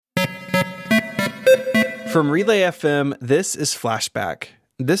From Relay FM, this is Flashback.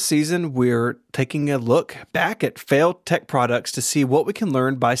 This season, we're taking a look back at failed tech products to see what we can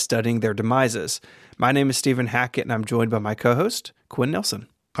learn by studying their demises. My name is Stephen Hackett, and I'm joined by my co-host, Quinn Nelson.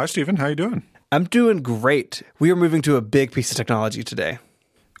 Hi, Stephen. How you doing? I'm doing great. We are moving to a big piece of technology today.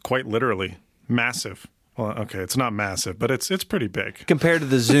 Quite literally. Massive. Well, okay, it's not massive, but it's pretty big. Compared to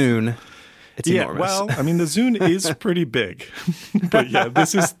the Zune, it's enormous. Well, I mean, the Zune is pretty big. But yeah,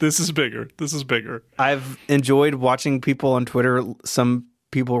 this is bigger. This is bigger. I've enjoyed watching people on Twitter. Some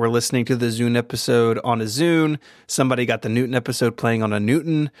people were listening to the Zune episode on a Zune. Somebody got the Newton episode playing on a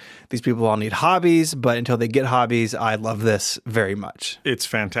Newton. These people all need hobbies, but until they get hobbies, I love this very much. It's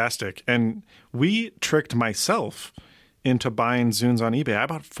fantastic. And we tricked myself into buying Zunes on eBay. I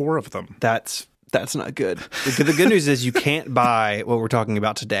bought 4 of them. That's not good. The good news is you can't buy what we're talking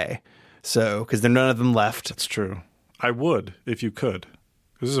about today. So, because there are none of them left. That's true. I would if you could.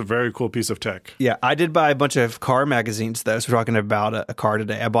 This is a very cool piece of tech. Yeah, I did buy a bunch of car magazines, though. So we're talking about a car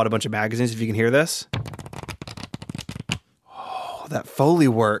today. I bought a bunch of magazines, if you can hear this. Oh, that Foley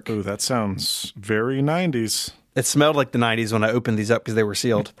work. Ooh, that sounds very 90s. It smelled like the 90s when I opened these up because they were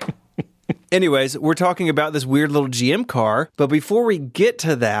sealed. Anyways, we're talking about this weird little GM car. But before we get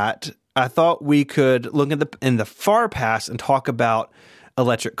to that, I thought we could look in the far past and talk about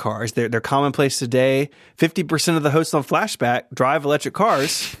electric cars. They're commonplace today. 50% of the hosts on Flashback drive electric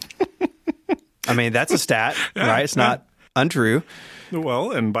cars. I mean, that's a stat, right? It's not untrue.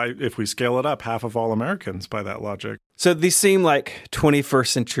 Well, and if we scale it up, half of all Americans by that logic. So these seem like 21st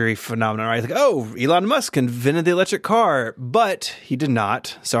century phenomena, right? Like, oh, Elon Musk invented the electric car, but he did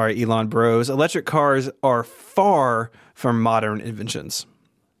not. Sorry, Elon bros. Electric cars are far from modern inventions.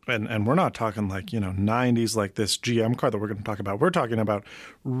 And we're not talking like, 90s like this GM car that we're going to talk about. We're talking about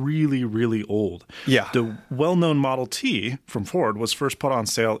really, really old. Yeah. The well-known Model T from Ford was first put on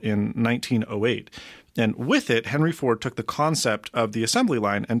sale in 1908. And with it, Henry Ford took the concept of the assembly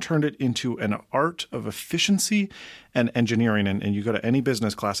line and turned it into an art of efficiency and engineering. And you go to any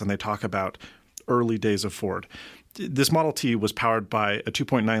business class and they talk about early days of Ford. This Model T was powered by a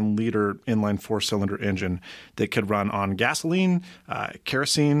 2.9-liter inline 4-cylinder engine that could run on gasoline,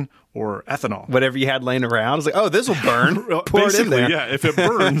 kerosene, or ethanol. Whatever you had laying around. It's like, oh, this will burn. Pour it in there. Yeah, if it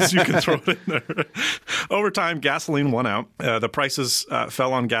burns, you can throw it in there. Over time, gasoline won out. The prices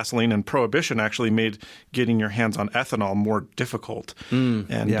fell on gasoline, and Prohibition actually made getting your hands on ethanol more difficult.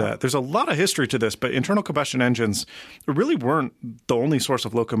 There's a lot of history to this, but internal combustion engines really weren't the only source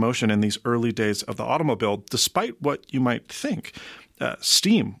of locomotion in these early days of the automobile, despite what you might think.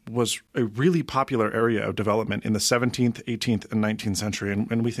 Steam was a really popular area of development in the 17th, 18th, and 19th century.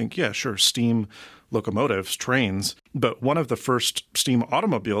 And we think, yeah, sure, steam locomotives, trains. But one of the first steam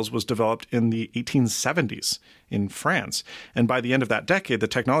automobiles was developed in the 1870s in France. And by the end of that decade, the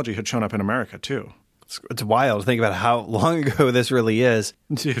technology had shown up in America, too. It's wild to think about how long ago this really is.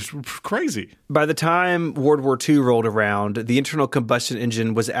 It's crazy. By the time World War II rolled around, the internal combustion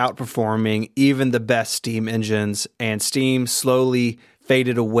engine was outperforming even the best steam engines, and steam slowly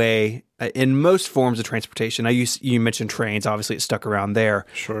faded away in most forms of transportation. You mentioned trains. Obviously, it stuck around there.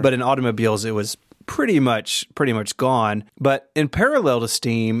 Sure. But in automobiles, it was pretty much gone. But in parallel to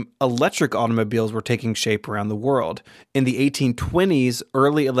steam, electric automobiles were taking shape around the world. In the 1820s,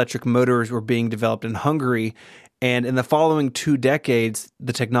 early electric motors were being developed in Hungary. And in the following 2 decades,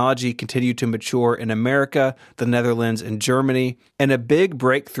 the technology continued to mature in America, the Netherlands, and Germany. And a big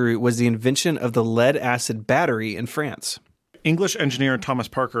breakthrough was the invention of the lead-acid battery in France. English engineer Thomas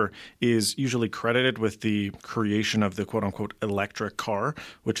Parker is usually credited with the creation of the quote-unquote electric car,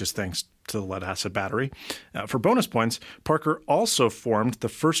 which is thanks to the lead-acid battery. For bonus points, Parker also formed the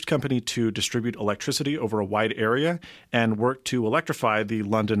first company to distribute electricity over a wide area and worked to electrify the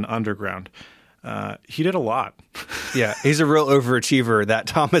London Underground. He did a lot. Yeah, he's a real overachiever, that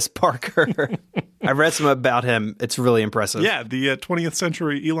Thomas Parker. I read some about him. It's really impressive. Yeah, the 20th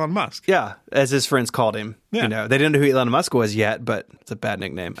century Elon Musk. Yeah, as his friends called him. Yeah. They didn't know who Elon Musk was yet, but it's a bad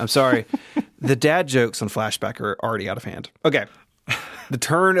nickname. I'm sorry. The dad jokes on Flashback are already out of hand. Okay. The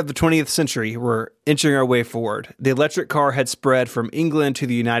turn of the 20th century, we're inching our way forward. The electric car had spread from England to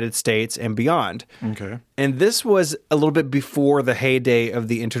the United States and beyond. Okay. And this was a little bit before the heyday of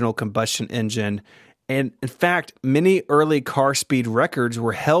the internal combustion engine. And in fact, many early car speed records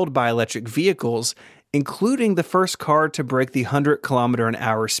were held by electric vehicles, including the first car to break the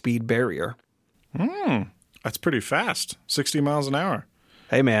 100-kilometer-an-hour speed barrier. That's pretty fast. 60 miles an hour.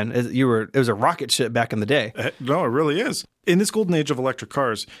 Hey, man, it was a rocket ship back in the day. No, it really is. In this golden age of electric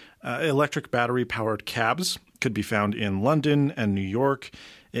cars, electric battery-powered cabs could be found in London and New York.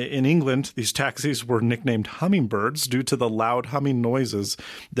 In England, these taxis were nicknamed hummingbirds due to the loud humming noises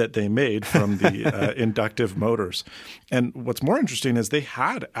that they made from the inductive motors. And what's more interesting is they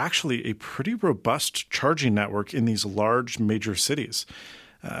had actually a pretty robust charging network in these large major cities.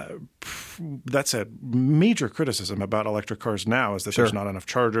 That's a major criticism about electric cars now, is that there's not enough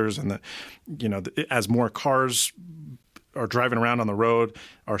chargers, and that, as more cars are driving around on the road,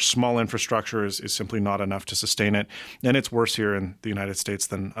 our small infrastructure is simply not enough to sustain it. And it's worse here in the United States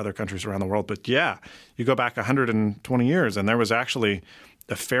than other countries around the world. But yeah, you go back 120 years and there was actually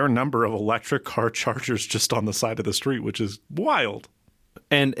a fair number of electric car chargers just on the side of the street, which is wild.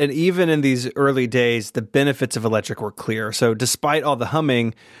 And even in these early days, the benefits of electric were clear. So despite all the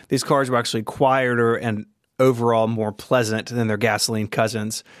humming, these cars were actually quieter and overall more pleasant than their gasoline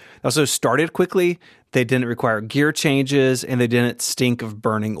cousins. They also started quickly. They didn't require gear changes, and they didn't stink of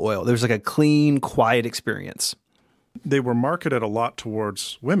burning oil. There was like a clean, quiet experience. They were marketed a lot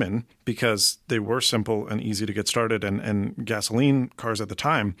towards women because they were simple and easy to get started. And gasoline cars at the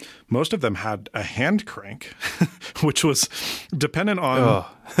time, most of them had a hand crank, which was dependent on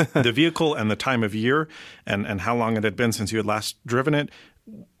the vehicle and the time of year and how long it had been since you had last driven it.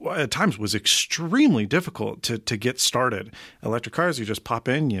 At times was extremely difficult to get started. Electric cars, you just pop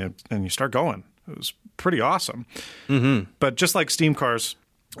in and you start going. It was pretty awesome. Mm-hmm. But just like steam cars,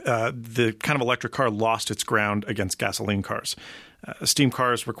 the kind of electric car lost its ground against gasoline cars. Steam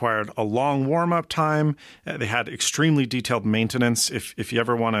cars required a long warm-up time. They had extremely detailed maintenance. If you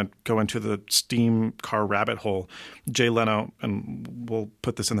ever want to go into the steam car rabbit hole, Jay Leno, and we'll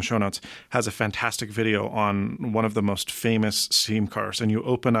put this in the show notes, has a fantastic video on one of the most famous steam cars. And you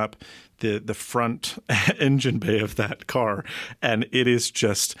open up the front engine bay of that car, and it is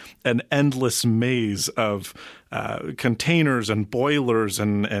just an endless maze of containers and boilers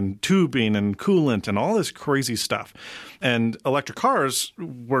and tubing and coolant and all this crazy stuff. And electric cars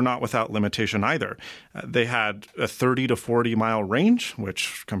were not without limitation either. They had a 30 to 40 mile range,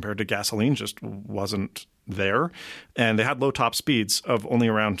 which compared to gasoline just wasn't there. And they had low top speeds of only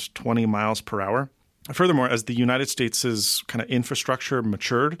around 20 miles per hour. Furthermore, as the United States' kind of infrastructure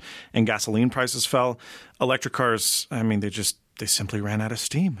matured and gasoline prices fell, electric cars, they simply ran out of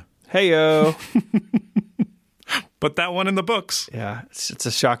steam. Hey-o. Put that one in the books. Yeah, it's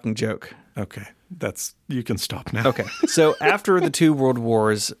a shocking joke. Okay, you can stop now. Okay, so after the two world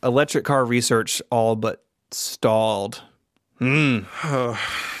wars, electric car research all but stalled. A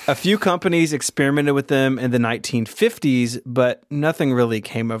few companies experimented with them in the 1950s, but nothing really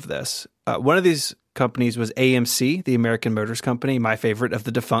came of this. One of these companies was AMC, the American Motors Company, my favorite of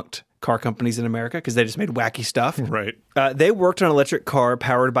the defunct car companies in America, because they just made wacky stuff. Right. They worked on an electric car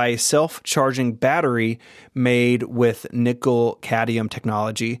powered by a self-charging battery made with nickel-cadmium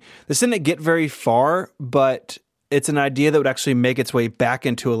technology. This didn't get very far, but it's an idea that would actually make its way back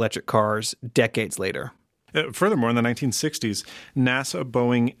into electric cars decades later. Furthermore, in the 1960s, NASA,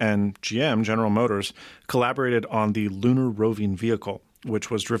 Boeing, and GM, General Motors, collaborated on the Lunar Roving Vehicle,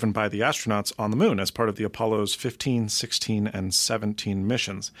 which was driven by the astronauts on the moon as part of the Apollo's 15, 16, and 17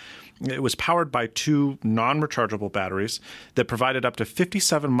 missions. It was powered by two non-rechargeable batteries that provided up to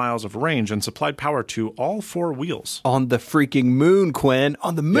 57 miles of range and supplied power to all four wheels. On the freaking moon, Quinn.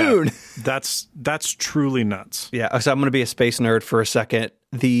 On the moon. Yeah, that's truly nuts. Yeah, so I'm going to be a space nerd for a second.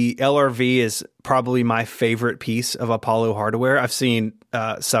 The LRV is probably my favorite piece of Apollo hardware. I've seen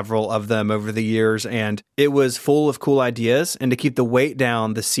several of them over the years, and it was full of cool ideas. And to keep the weight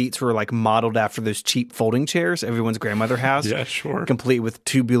down, the seats were like modeled after those cheap folding chairs everyone's grandmother has. Yeah, sure. Complete with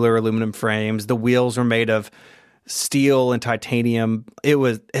tubular aluminum frames. The wheels were made of steel and titanium.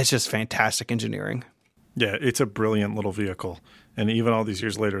 It's just fantastic engineering. Yeah, it's a brilliant little vehicle. And even all these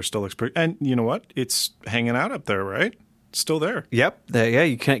years later, it still looks pretty. And you know what? It's hanging out up there, right? Still there. Yep.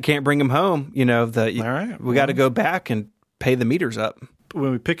 You can't bring them home. All right. We got to go back and pay the meters up.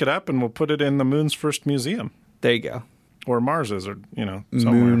 When we pick it up, and we'll put it in the moon's first museum. There you go. Or Mars's, or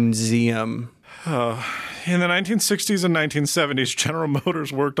somewhere. Moonseum. In the 1960s and 1970s, General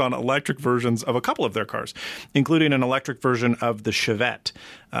Motors worked on electric versions of a couple of their cars, including an electric version of the Chevette,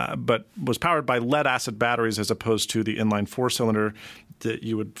 but was powered by lead-acid batteries as opposed to the inline four-cylinder that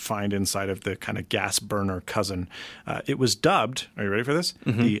you would find inside of the kind of gas burner cousin. It was dubbed, are you ready for this?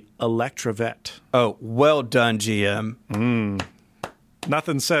 Mm-hmm. The Electravette. Oh, well done, GM.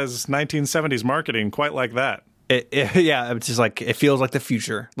 Nothing says 1970s marketing quite like that. It's just like, it feels like the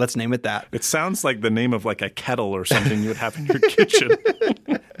future. Let's name it that. It sounds like the name of like a kettle or something you would have in your kitchen.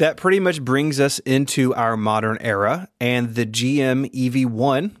 That pretty much brings us into our modern era, and the GM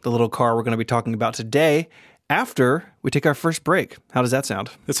EV1, the little car we're going to be talking about today, after we take our first break. How does that sound?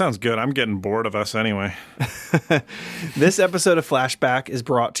 It sounds good. I'm getting bored of us anyway. This episode of Flashback is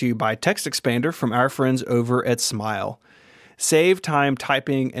brought to you by Text Expander from our friends over at Smile. Save time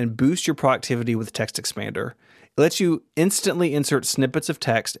typing and boost your productivity with Text Expander. It lets you instantly insert snippets of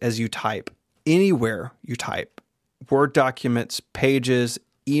text as you type, anywhere you type. Word documents, pages,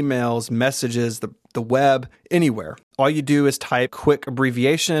 emails, messages, the web, anywhere. All you do is type quick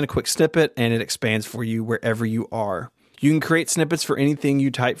abbreviation, a quick snippet, and it expands for you wherever you are. You can create snippets for anything you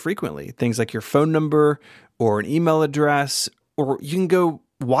type frequently, things like your phone number or an email address, or you can go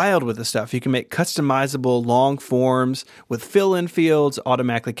wild with the stuff. You can make customizable long forms with fill-in fields,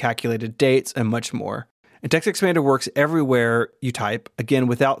 automatically calculated dates, and much more. And Text Expander works everywhere you type, again,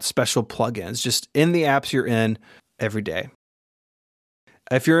 without special plugins, just in the apps you're in every day.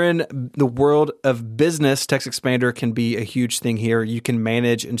 If you're in the world of business, Text Expander can be a huge thing here. You can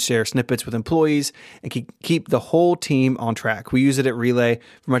manage and share snippets with employees and keep the whole team on track. We use it at Relay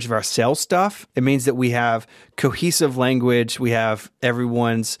for much of our sales stuff. It means that we have cohesive language. We have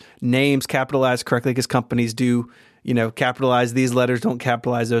everyone's names capitalized correctly because companies do, capitalize these letters, don't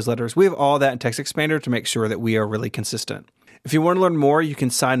capitalize those letters. We have all that in Text Expander to make sure that we are really consistent. If you want to learn more, you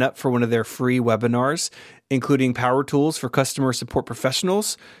can sign up for one of their free webinars, including Power Tools for Customer Support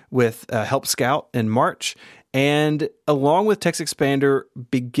Professionals with Help Scout in March, and along with Text Expander,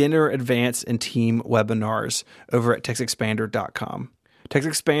 Beginner, Advanced, and Team webinars over at TextExpander.com. Text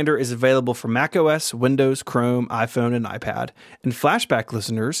Expander is available for macOS, Windows, Chrome, iPhone, and iPad, and Flashback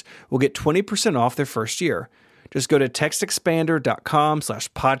listeners will get 20% off their first year. Just go to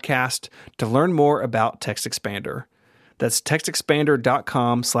TextExpander.com/podcast to learn more about Text Expander. That's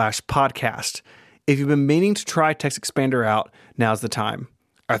TextExpander.com/podcast. If you've been meaning to try Text Expander out, now's the time.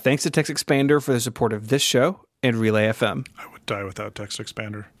 Our thanks to Text Expander for the support of this show and Relay FM. I would die without Text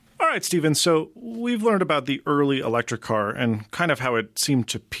Expander. All right, Stephen, so we've learned about the early electric car and kind of how it seemed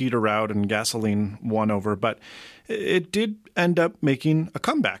to peter out and gasoline won over, but it did end up making a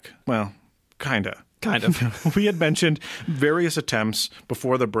comeback. Well, kind of. We had mentioned various attempts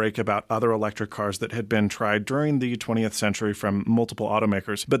before the break about other electric cars that had been tried during the 20th century from multiple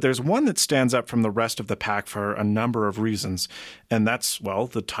automakers. But there's one that stands up from the rest of the pack for a number of reasons. And that's, well,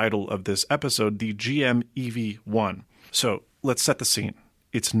 the title of this episode, the GM EV1. So let's set the scene.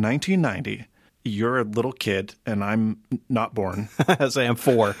 It's 1990. You're a little kid, and I'm not born. I say I'm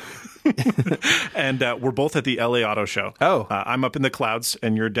 4. And we're both at the LA Auto Show. Oh. I'm up in the clouds,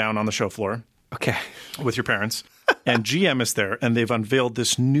 and you're down on the show floor. Okay. With your parents. And GM is there, and they've unveiled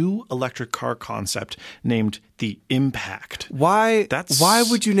this new electric car concept named the Impact. Why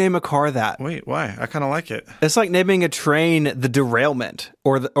would you name a car that? Wait, why? I kind of like it. It's like naming a train the Derailment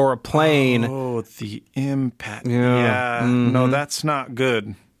or a plane. Oh, the Impact. Yeah. Mm-hmm. No, that's not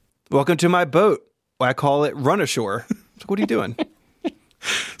good. Welcome to my boat. I call it Run Ashore. What are you doing?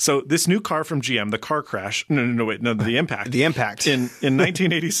 So this new car from GM, the car crash, the Impact. The Impact. In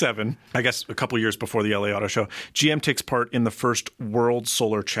 1987, I guess a couple years before the LA Auto Show, GM takes part in the first World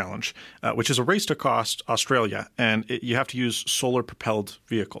Solar Challenge, which is a race across Australia, and you have to use solar-propelled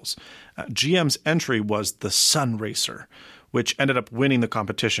vehicles. GM's entry was the Sun Racer, which ended up winning the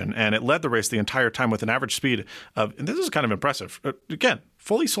competition, and it led the race the entire time with an average speed of, and this is kind of impressive, again,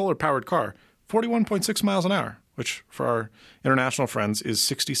 fully solar-powered car, 41.6 miles an hour, which for our international friends is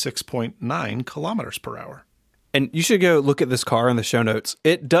 66.9 kilometers per hour. And you should go look at this car in the show notes.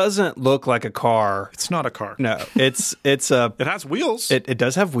 It doesn't look like a car. It's not a car. No, it's a. It has wheels. It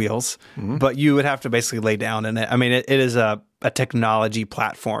does have wheels, but you would have to basically lay down in it. I mean, it is a technology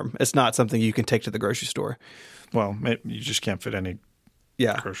platform. It's not something you can take to the grocery store. Well, you just can't fit any.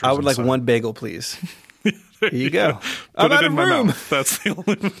 Yeah, groceries I would inside. like one bagel, please. Here you go. Put I'm it out in of my room. mouth. That's the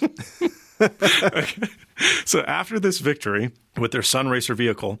only. Okay. So after this victory with their Sun Racer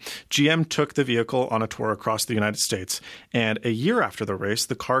vehicle, GM took the vehicle on a tour across the United States. And a year after the race,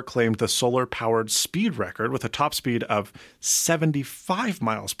 the car claimed the solar-powered speed record with a top speed of 75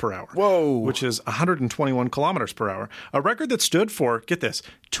 miles per hour. Whoa. Which is 121 kilometers per hour. A record that stood for, get this,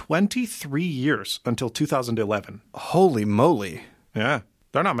 23 years until 2011. Holy moly. Yeah,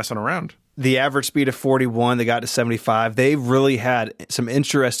 they're not messing around. The average speed of 41, they got to 75. They really had some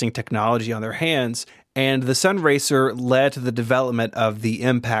interesting technology on their hands. And the Sun Racer led to the development of the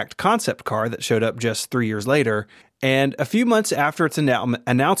Impact concept car that showed up just 3 years later. And a few months after its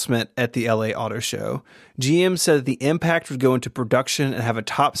announcement at the LA Auto Show, GM said that the Impact would go into production and have a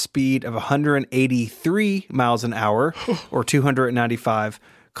top speed of 183 miles an hour or 295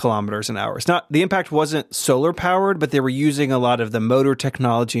 kilometers an hour. It's not, the Impact wasn't solar powered, but they were using a lot of the motor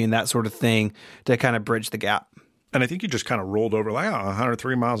technology and that sort of thing to kind of bridge the gap. And I think you just kind of rolled over like,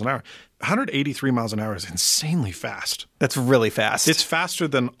 103 miles an hour. 183 miles an hour is insanely fast. That's really fast. It's faster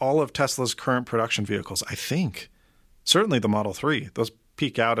than all of Tesla's current production vehicles, I think. Certainly the Model 3. Those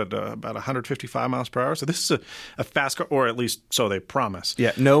peak out at about 155 miles per hour. So this is a fast car, or at least so they promise.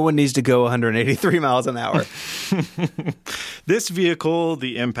 Yeah, no one needs to go 183 miles an hour. This vehicle,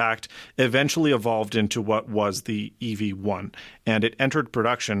 the Impact, eventually evolved into what was the EV1, and it entered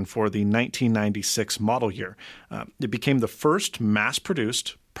production for the 1996 model year. It became the first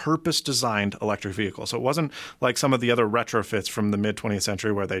mass-produced, purpose-designed electric vehicle. So it wasn't like some of the other retrofits from the mid-20th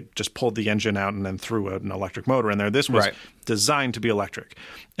century where they just pulled the engine out and then threw an electric motor in there. This was designed to be electric.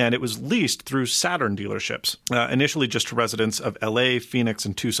 And it was leased through Saturn dealerships, initially just to residents of LA, Phoenix,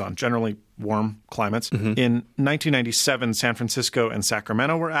 and Tucson, generally warm climates. Mm-hmm. In 1997, San Francisco and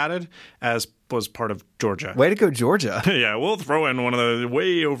Sacramento were added, as was part of Georgia. Way to go, Georgia. Yeah, we'll throw in one of the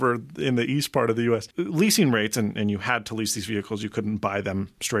way over in the east part of the U.S. Leasing rates, and you had to lease these vehicles, you couldn't buy them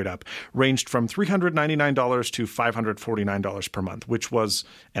straight up, ranged from $399 to $549 per month, which was,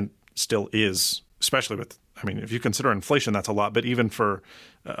 and still is, especially with, I mean, if you consider inflation, that's a lot, but even for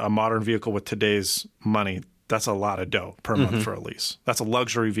a modern vehicle with today's money, that's a lot of dough per month for a lease. That's a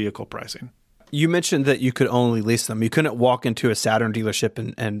luxury vehicle pricing. You mentioned that you could only lease them. You couldn't walk into a Saturn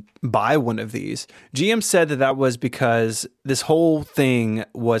dealership and buy one of these. GM said that was because this whole thing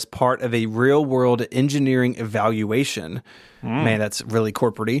was part of a real-world engineering evaluation. Man, that's really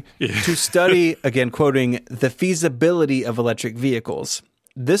corporate-y. Yeah. To study, again, quoting, the feasibility of electric vehicles.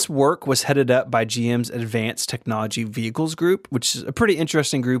 This work was headed up by GM's Advanced Technology Vehicles Group, which is a pretty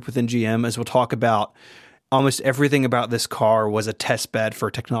interesting group within GM, as we'll talk about. Almost everything about this car was a test bed for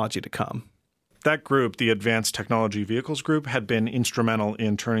technology to come. That group, the Advanced Technology Vehicles Group, had been instrumental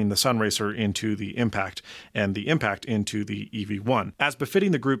in turning the Sunracer into the Impact and the Impact into the EV1. As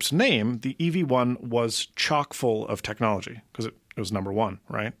befitting the group's name, the EV1 was chock full of technology because it was number one,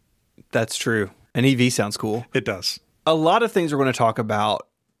 right? That's true. An EV sounds cool. It does. A lot of things we're going to talk about.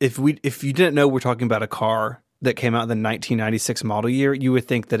 If you didn't know we're talking about a car that came out in the 1996 model year, you would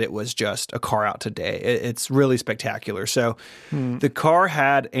think that it was just a car out today. It's really spectacular. So the car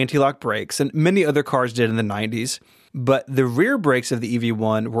had anti-lock brakes, and many other cars did in the 90s, but the rear brakes of the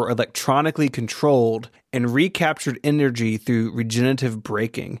EV1 were electronically controlled and recaptured energy through regenerative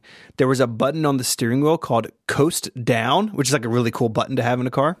braking. There was a button on the steering wheel called Coast Down, which is like a really cool button to have in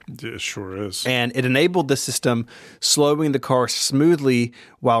a car. It sure is. And it enabled the system, slowing the car smoothly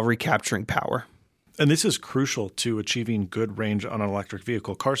while recapturing power. And this is crucial to achieving good range on an electric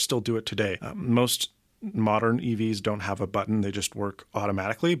vehicle. Cars still do it today. Most modern EVs don't have a button. They just work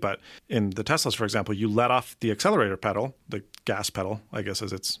automatically. But in the Teslas, for example, you let off the accelerator pedal, the gas pedal, I guess,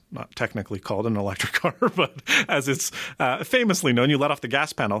 as it's not technically called an electric car, but as it's famously known, you let off the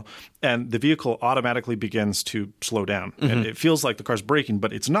gas pedal and the vehicle automatically begins to slow down. Mm-hmm. And it feels like the car's braking,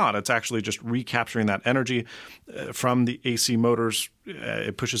 but it's not. It's actually just recapturing that energy from the AC motors.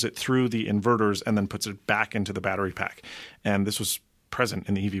 It pushes it through the inverters and then puts it back into the battery pack. And this was present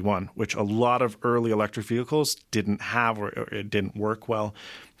in the EV1, which a lot of early electric vehicles didn't have, or it didn't work well.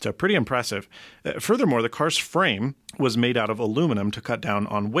 So pretty impressive. Furthermore, the car's frame was made out of aluminum to cut down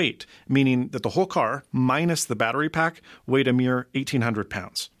on weight, meaning that the whole car, minus the battery pack, weighed a mere 1,800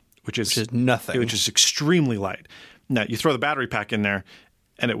 pounds, which is nothing. Which is extremely light. Now, you throw the battery pack in there,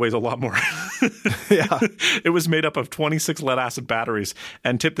 and it weighs a lot more. Yeah. It was made up of 26 lead-acid batteries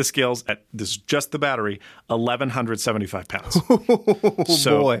and tipped the scales at, this is just the battery, 1,175 pounds.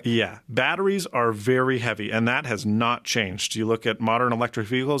 Boy. Yeah, batteries are very heavy, and that has not changed. You look at modern electric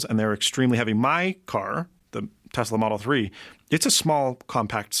vehicles, and they're extremely heavy. My car, the Tesla Model 3, it's a small,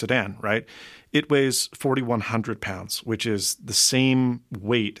 compact sedan, right? It weighs 4,100 pounds, which is the same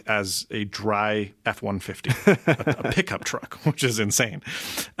weight as a dry F-150, a pickup truck, which is insane.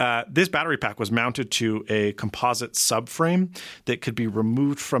 This battery pack was mounted to a composite subframe that could be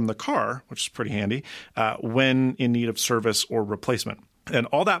removed from the car, which is pretty handy, when in need of service or replacement. And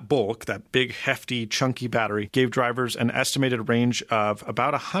all that bulk, that big, hefty, chunky battery, gave drivers an estimated range of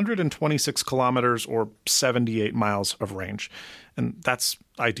about 126 kilometers or 78 miles of range. And that's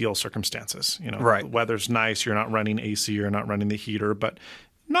ideal circumstances. You know, right. The weather's nice, you're not running AC, you're not running the heater, but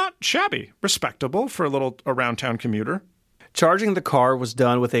not shabby. Respectable for a little around-town commuter. Charging the car was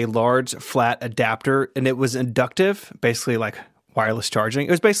done with a large, flat adapter, and it was inductive, basically like wireless charging.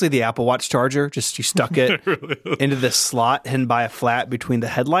 It was basically the Apple Watch charger, just you stuck it into this slot hidden by a flat between the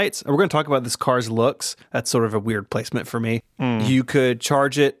headlights. And we're going to talk about this car's looks. That's sort of a weird placement for me. You could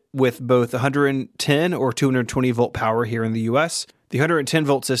charge it with both 110 or 220 volt power here in the US. The 110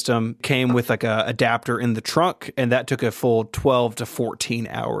 volt system came with like a adapter in the trunk, and that took a full 12 to 14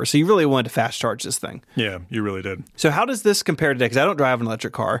 hours. So you really wanted to fast charge this thing. Yeah, you really did. So how does this compare today? Because I don't drive an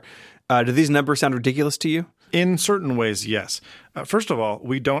electric car. Do these numbers sound ridiculous to you? In certain ways, yes. First of all,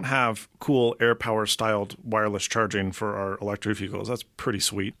 we don't have cool AirPower styled wireless charging for our electric vehicles. That's pretty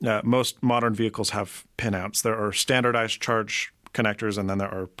sweet. Most modern vehicles have pinouts. There are standardized charge connectors, and then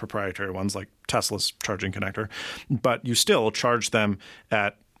there are proprietary ones like Tesla's charging connector. But you still charge them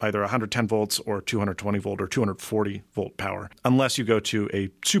at either 110 volts or 220 volt or 240 volt power, unless you go to a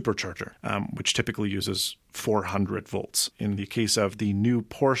supercharger, which typically uses 400 volts. In the case of the new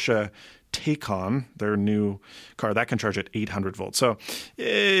Porsche Taycan, their new car, that can charge at 800 volts. So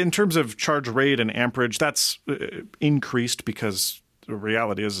in terms of charge rate and amperage, that's increased because the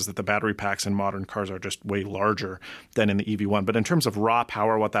reality is that the battery packs in modern cars are just way larger than in the EV1. But in terms of raw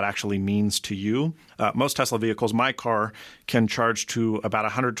power, what that actually means to you, most Tesla vehicles, my car can charge to about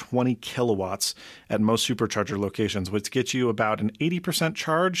 120 kilowatts at most supercharger locations, which gets you about an 80%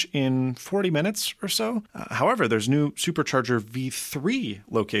 charge in 40 minutes or so. However, there's new supercharger V3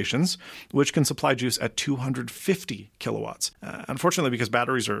 locations, which can supply juice at 250 kilowatts. Unfortunately, because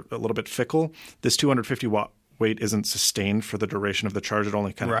batteries are a little bit fickle, this 250 watt weight isn't sustained for the duration of the charge. It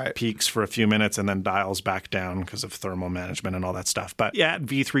only kind of peaks for a few minutes and then dials back down because of thermal management and all that stuff. But yeah, at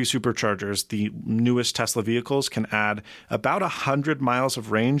V3 superchargers, the newest Tesla vehicles can add about 100 miles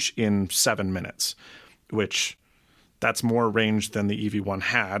of range in 7 minutes, which that's more range than the EV1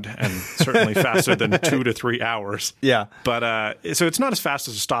 had, and certainly faster than 2 to 3 hours. Yeah. But so it's not as fast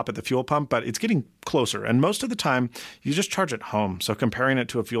as a stop at the fuel pump, but it's getting closer. And most of the time, you just charge at home. So comparing it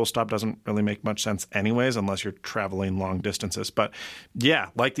to a fuel stop doesn't really make much sense anyways, unless you're traveling long distances. But yeah,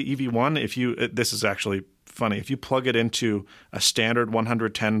 like the EV1, this is actually funny. If you plug it into a standard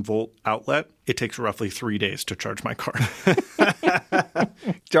 110 volt outlet, it takes roughly 3 days to charge my car.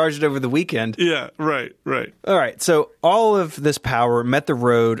 Charge it over the weekend. Yeah, right. All right. So all of this power met the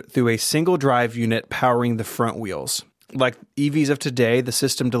road through a single drive unit powering the front wheels. Like EVs of today, the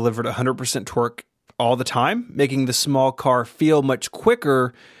system delivered 100% torque all the time, making the small car feel much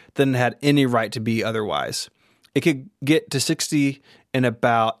quicker than it had any right to be otherwise. It could get to 60 in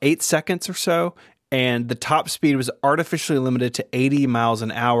about 8 seconds or so, and the top speed was artificially limited to 80 miles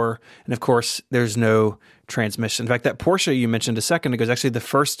an hour. And of course, there's no transmission. In fact, that Porsche you mentioned a second ago is actually the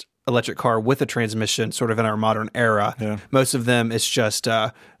first electric car with a transmission sort of in our modern era. Yeah. Most of them, it's just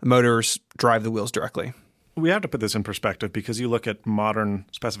motors drive the wheels directly. We have to put this in perspective because you look at modern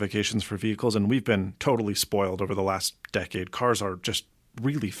specifications for vehicles, and we've been totally spoiled over the last decade. Cars are just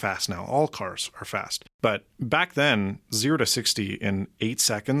really fast now. All cars are fast. But back then, 0 to 60 in 8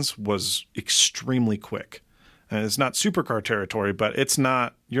 seconds was extremely quick. And it's not supercar territory, but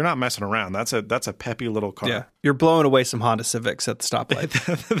you're not messing around. That's a peppy little car. Yeah. You're blowing away some Honda Civics at the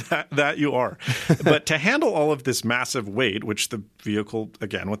stoplight. that you are. But to handle all of this massive weight, which the vehicle,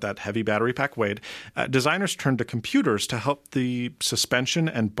 again, with that heavy battery pack weighed, designers turned to computers to help the suspension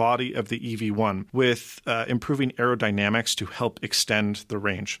and body of the EV1 with improving aerodynamics to help extend the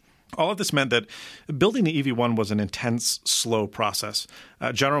range. All of this meant that building the EV1 was an intense, slow process.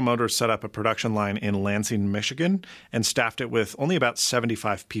 General Motors set up a production line in Lansing, Michigan, and staffed it with only about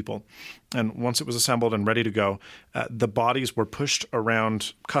 75 people. And once it was assembled and ready to go, the bodies were pushed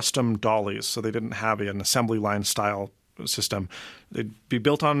around custom dollies, so they didn't have an assembly line style system. They'd be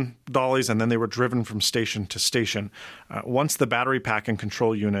built on dollies, and then they were driven from station to station. Once the battery pack and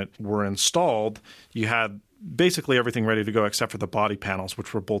control unit were installed, you had basically everything ready to go except for the body panels,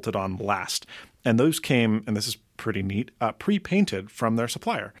 which were bolted on last. And those came, and this is pretty neat, pre-painted from their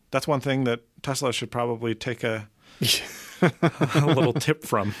supplier. That's one thing that Tesla should probably take a little tip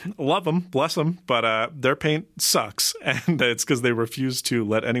from. Love them, bless them, but their paint sucks, and it's because they refuse to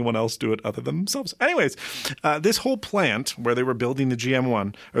let anyone else do it other than themselves. Anyways, this whole plant where they were building the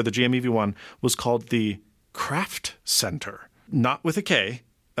GM1 or the GM EV1 was called the Craft Center, not with a K.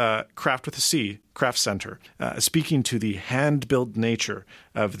 Craft with a C, Craft Center, speaking to the hand-built nature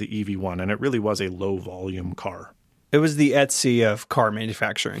of the EV1, and it really was a low-volume car. It was the Etsy of car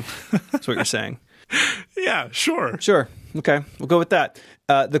manufacturing. That's what you're saying. Yeah, sure. Sure. Okay, we'll go with that.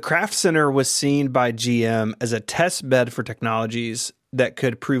 The Craft Center was seen by GM as a test bed for technologies that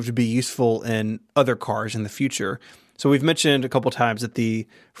could prove to be useful in other cars in the future. So we've mentioned a couple times that the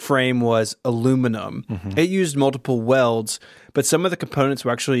frame was aluminum. Mm-hmm. It used multiple welds, but some of the components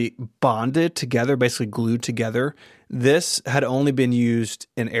were actually bonded together, basically glued together. This had only been used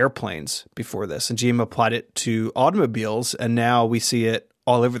in airplanes before this, and GM applied it to automobiles, and now we see it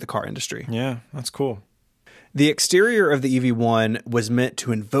all over the car industry. Yeah, that's cool. The exterior of the EV1 was meant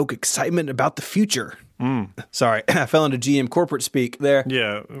to invoke excitement about the future. Sorry, I fell into GM corporate speak there.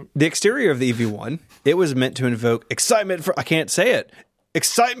 Yeah. The exterior of the EV1, it was meant to invoke excitement I can't say it.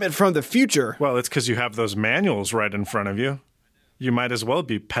 Excitement from the future. Well, it's because you have those manuals right in front of you. You might as well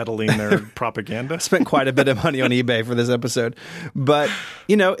be peddling their propaganda. Spent quite a bit of money on eBay for this episode. But,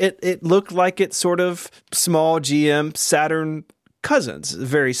 it looked like it's sort of small GM Saturn cousins.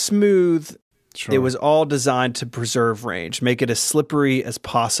 Very smooth. Sure. It was all designed to preserve range, make it as slippery as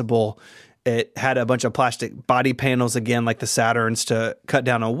possible. It had a bunch of plastic body panels, again, like the Saturns, to cut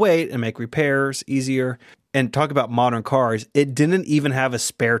down on weight and make repairs easier. And talk about modern cars, it didn't even have a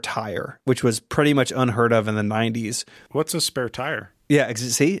spare tire, which was pretty much unheard of in the 90s. What's a spare tire? Yeah,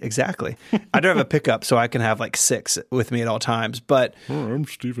 see, exactly. I don't have a pickup, so I can have like 6 with me at all times. But I'm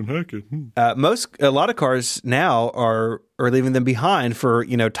Stephen Hackett. A lot of cars now are leaving them behind for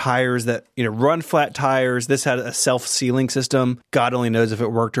tires that run flat tires. This had a self-sealing system. God only knows if it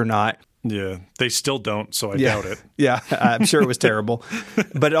worked or not. Yeah, they still don't, so I doubt it. Yeah, I'm sure it was terrible.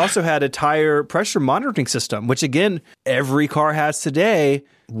 But it also had a tire pressure monitoring system, which, again, every car has today.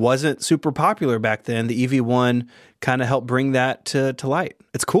 Wasn't super popular back then. The EV1 kind of helped bring that to light.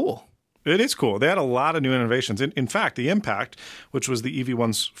 It's cool. It is cool. They had a lot of new innovations. In fact, the Impact, which was the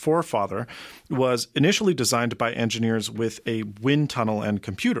EV1's forefather, was initially designed by engineers with a wind tunnel and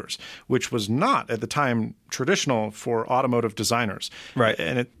computers, which was not, at the time, traditional for automotive designers. Right.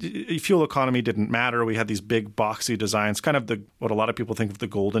 And fuel economy didn't matter. We had these big, boxy designs, kind of what a lot of people think of the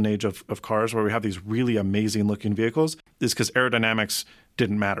golden age of cars, where we have these really amazing-looking vehicles, is because aerodynamics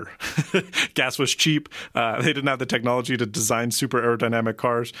didn't matter. Gas was cheap. They didn't have the technology to design super aerodynamic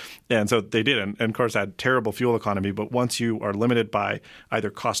cars. And so they didn't. And cars had terrible fuel economy. But once you are limited by either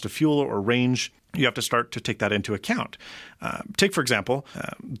cost of fuel or range, you have to start to take that into account. Take, for example,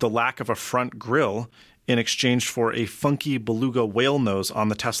 the lack of a front grille in exchange for a funky beluga whale nose on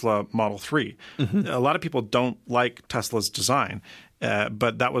the Tesla Model 3. Mm-hmm. A lot of people don't like Tesla's design.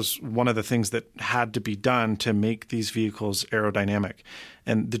 But that was one of the things that had to be done to make these vehicles aerodynamic.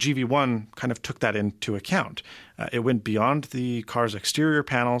 And the GV1 kind of took that into account. It went beyond the car's exterior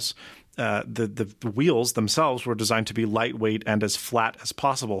panels. The wheels themselves were designed to be lightweight and as flat as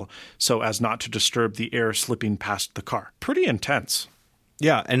possible so as not to disturb the air slipping past the car. Pretty intense.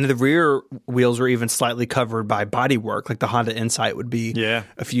 Yeah, and the rear wheels were even slightly covered by bodywork, like the Honda Insight would be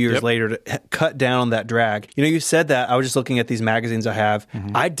a few years later to cut down on that drag. You said that. I was just looking at these magazines I have.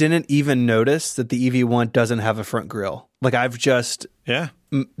 Mm-hmm. I didn't even notice that the EV1 doesn't have a front grille. Like I've just...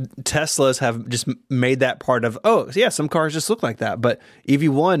 Teslas have just made that part of, some cars just look like that. But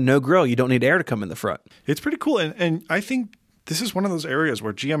EV1, no grille. You don't need air to come in the front. It's pretty cool. And I think this is one of those areas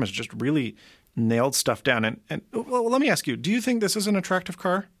where GM has just really nailed stuff down. And well, let me ask you, do you think this is an attractive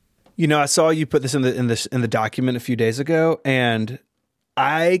car? I saw you put this in the document a few days ago, and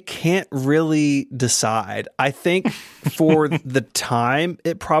I can't really decide. I think for the time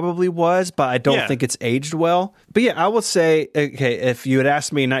it probably was, but I don't think it's aged well. But I will say, okay, if you had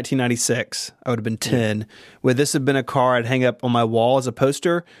asked me in 1996, I would have been 10. Would this have been a car I'd hang up on my wall as a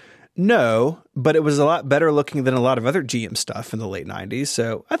poster? No, but it was a lot better looking than a lot of other GM stuff in the late 90s.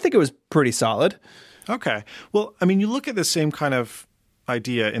 So I think it was pretty solid. Okay. Well, I mean, you look at the same kind of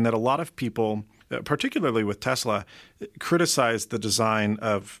idea in that a lot of people, particularly with Tesla, criticize the design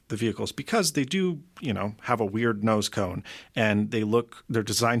of the vehicles because they do, have a weird nose cone and they're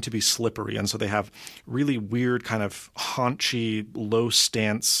designed to be slippery. And so they have really weird kind of haunchy, low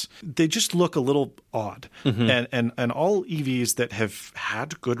stance. They just look a little odd. Mm-hmm. And all EVs that have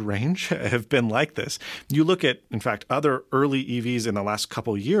had good range have been like this. You look at, in fact, other early EVs in the last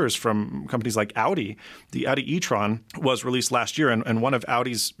couple of years from companies like Audi. The Audi e-tron was released last year. And one of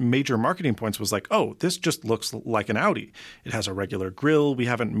Audi's major marketing points was like, this just looks like an Audi. It has a regular grille. We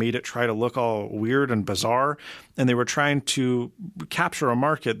haven't made it try to look all weird and bizarre. And they were trying to capture a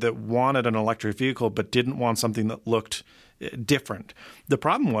market that wanted an electric vehicle but didn't want something that looked different. The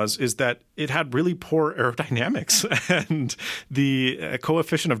problem is that it had really poor aerodynamics and the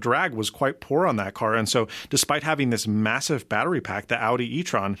coefficient of drag was quite poor on that car. And so despite having this massive battery pack, the Audi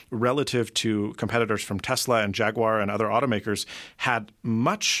e-tron, relative to competitors from Tesla and Jaguar and other automakers, had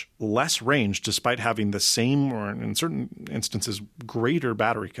much less range despite having the same, or in certain instances, greater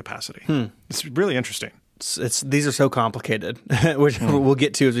battery capacity. It's really interesting. These are so complicated, which we'll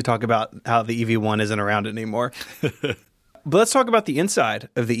get to as we talk about how the EV1 isn't around anymore. But let's talk about the inside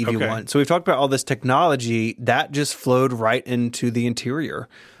of the EV1. Okay. So we've talked about all this technology that just flowed right into the interior.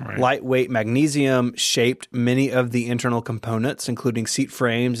 Right. Lightweight magnesium shaped many of the internal components, including seat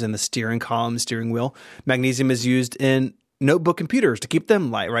frames and the steering column, steering wheel. Magnesium is used in notebook computers to keep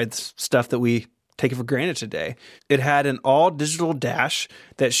them light, right? It's stuff that we take it for granted today. It had an all-digital dash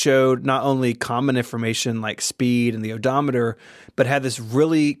that showed not only common information like speed and the odometer, but had this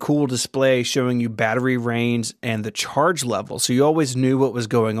really cool display showing you battery range and the charge level. So you always knew what was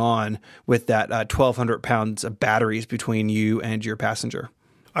going on with that 1,200 pounds of batteries between you and your passenger.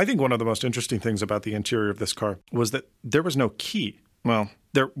 I think one of the most interesting things about the interior of this car was that there was no key. Well,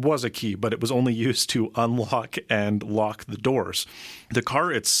 there was a key, but it was only used to unlock and lock the doors. The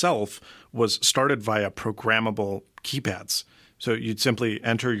car itself was started via programmable keypads. So you'd simply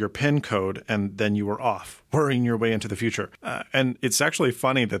enter your PIN code and then you were off, worrying your way into the future. And it's actually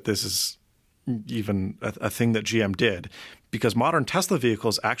funny that this is even a thing that GM did, because modern Tesla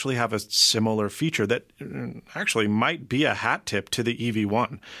vehicles actually have a similar feature that actually might be a hat tip to the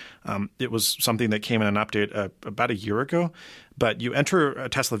EV1. It was something that came in an update about a year ago, but you enter a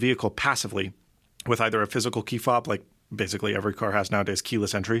Tesla vehicle passively with either a physical key fob, like basically every car has nowadays,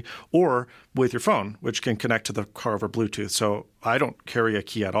 keyless entry, or with your phone, which can connect to the car over Bluetooth. So I don't carry a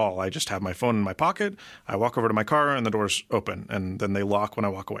key at all. I just have my phone in my pocket. I walk over to my car and the doors open, and then they lock when I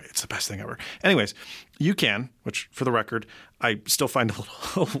walk away. It's the best thing ever. Anyways, you can, which for the record, I still find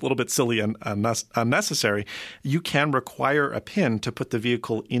a little bit silly and unnecessary. You can require a PIN to put the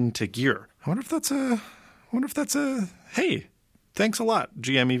vehicle into gear. I wonder if that's a hey, thanks a lot,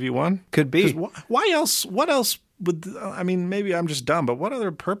 GM EV1. Could be. Why else? What else? Maybe I'm just dumb, but what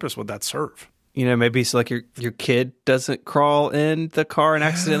other purpose would that serve? Maybe so like your kid doesn't crawl in the car and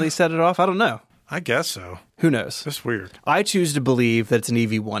accidentally set it off. I don't know. I guess so. Who knows? That's weird. I choose to believe that it's an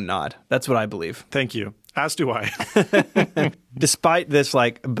EV1 nod. That's what I believe. Thank you. As do I. Despite this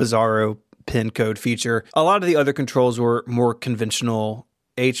like bizarro PIN code feature, a lot of the other controls were more conventional.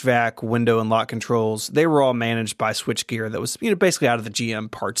 HVAC, window, and lock controls, they were all managed by switchgear that was basically out of the GM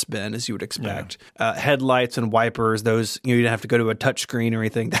parts bin, as you would expect. Yeah. Headlights and wipers, those you didn't have to go to a touch screen or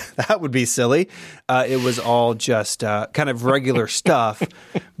anything. That would be silly. It was all just kind of regular stuff.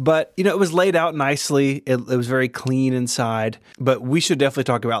 But, it was laid out nicely. It was very clean inside. But we should definitely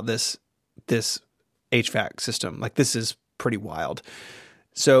talk about this HVAC system. Like, this is pretty wild.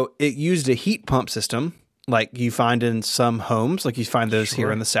 So it used a heat pump system, like you find in some homes, like you find those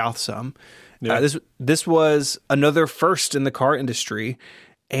here in the South some. Yeah. This was another first in the car industry,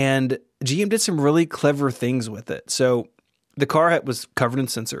 and GM did some really clever things with it. So the car was covered in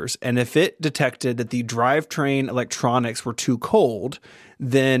sensors, and if it detected that the drivetrain electronics were too cold,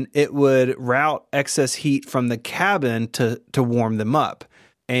 then it would route excess heat from the cabin to warm them up.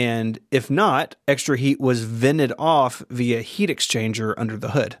 And if not, extra heat was vented off via heat exchanger under the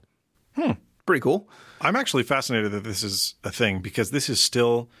hood. Pretty cool. I'm actually fascinated that this is a thing, because this is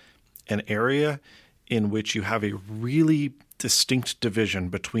still an area in which you have a really distinct division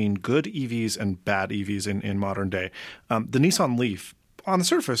between good EVs and bad EVs in modern day. The Nissan Leaf, on the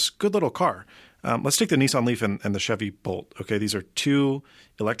surface, good little car. Let's take the Nissan Leaf and the Chevy Bolt. Okay, these are two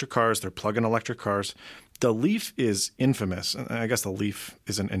electric cars. They're plug-in electric cars. The Leaf is infamous. I guess the Leaf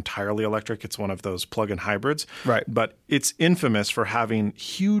isn't entirely electric. It's one of those plug-in hybrids. Right. But it's infamous for having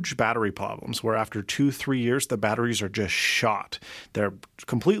huge battery problems where after 2-3 years, the batteries are just shot. They're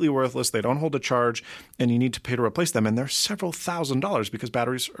completely worthless. They don't hold a charge, and you need to pay to replace them. And they're several $1,000s because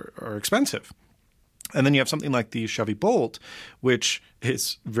batteries are expensive. And then you have something like the Chevy Bolt, which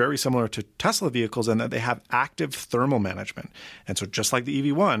is very similar to Tesla vehicles in that they have active thermal management. And so just like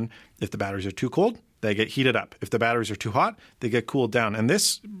the EV1, if the batteries are too cold, they get heated up. If the batteries are too hot, they get cooled down. And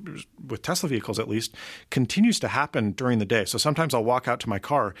this, with Tesla vehicles at least, continues to happen during the day. So sometimes I'll walk out to my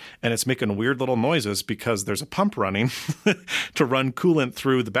car and it's making weird little noises because there's a pump running to run coolant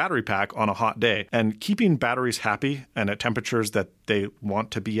through the battery pack on a hot day. And keeping batteries happy and at temperatures that they want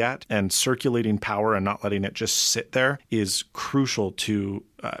to be at and circulating power and not letting it just sit there is crucial to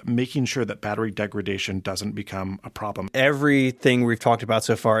making sure that battery degradation doesn't become a problem. Everything we've talked about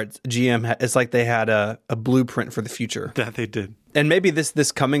so far, GM, it's like they had a blueprint for the future. That they did. And maybe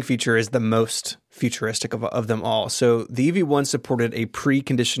this coming feature is the most futuristic of them all. So the EV1 supported a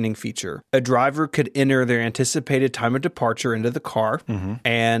preconditioning feature. A driver could enter their anticipated time of departure into the car,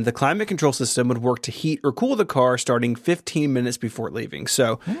 and the climate control system would work to heat or cool the car starting 15 minutes before leaving.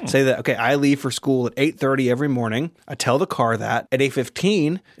 So say that, okay, I leave for school at 8:30 every morning. I tell the car that. At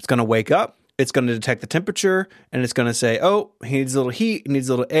 8:15, it's going to wake up. It's going to detect the temperature, and it's going to say, oh, he needs a little heat, he needs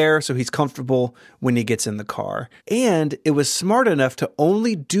a little air, so he's comfortable when he gets in the car. And it was smart enough to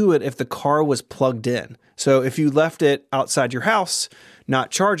only do it if the car was plugged in. So if you left it outside your house, not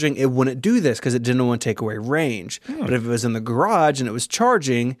charging, it wouldn't do this because it didn't want to take away range. But if it was in the garage and it was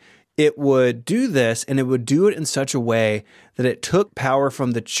charging, it would do this, and it would do it in such a way that it took power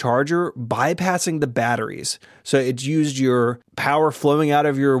from the charger, bypassing the batteries. So it used your power flowing out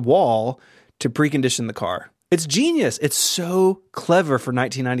of your wall to precondition the car. It's genius. It's so clever for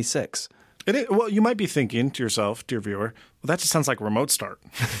 1996. Well, you might be thinking to yourself, dear viewer, well, that just sounds like remote start,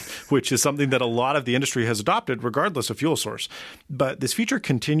 which is something that a lot of the industry has adopted regardless of fuel source. But this feature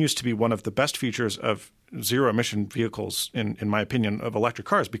continues to be one of the best features of zero-emission vehicles, in my opinion, of electric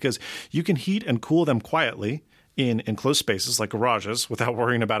cars, because you can heat and cool them quietly in enclosed spaces like garages without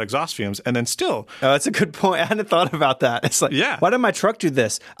worrying about exhaust fumes. And then still... Oh, that's a good point. I hadn't thought about that. It's like, why did my truck do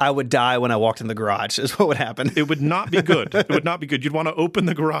this? I would die when I walked in the garage is what would happen. It would not be good. It would not be good. You'd want to open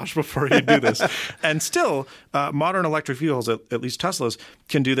the garage before you do this. And still, modern electric vehicles, at least Teslas,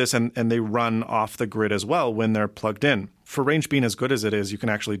 can do this, and they run off the grid as well when they're plugged in. For range being as good as it is, you can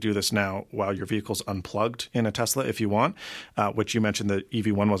actually do this now while your vehicle's unplugged in a Tesla if you want, which you mentioned the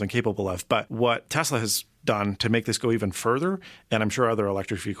EV1 wasn't capable of. But what Tesla has done to make this go even further, and I'm sure other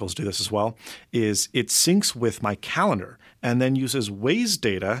electric vehicles do this as well, is it syncs with my calendar and then uses Waze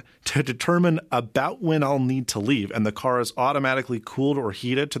data to determine about when I'll need to leave. And the car is automatically cooled or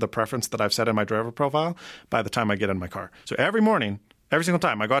heated to the preference that I've set in my driver profile by the time I get in my car. So every morning, every single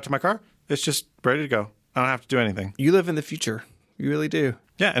time I go out to my car, it's just ready to go. I don't have to do anything. You live in the future. You really do.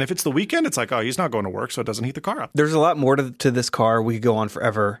 Yeah, and if it's the weekend, it's like, oh, he's not going to work, so it doesn't heat the car up. There's a lot more to this car. We could go on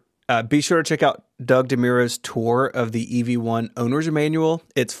forever. Be sure to check out Doug DeMuro's tour of the EV1 owner's manual.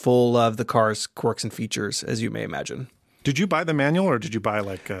 It's full of the car's quirks and features, as you may imagine. Did you buy the manual, or did you buy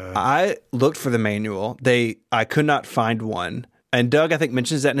I looked for the manual. I could not find one. And Doug, I think,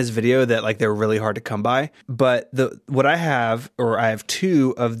 mentions that in his video that like they're really hard to come by. But I have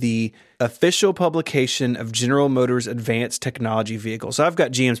two of the official publication of General Motors Advanced Technology Vehicles. So I've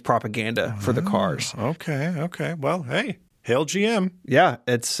got GM's propaganda for the cars. Okay. Well, hey, hail GM. Yeah,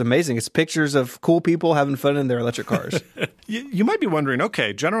 it's amazing. It's pictures of cool people having fun in their electric cars. You might be wondering,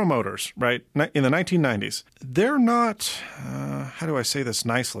 okay, General Motors, right, in the 1990s, they're not, how do I say this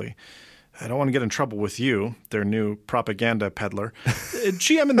nicely? I don't want to get in trouble with you, their new propaganda peddler.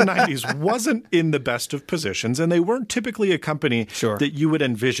 GM in the 90s wasn't in the best of positions, and they weren't typically a company that you would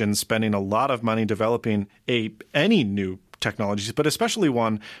envision spending a lot of money developing any new technologies, but especially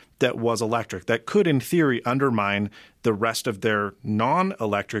one that was electric, that could, in theory, undermine the rest of their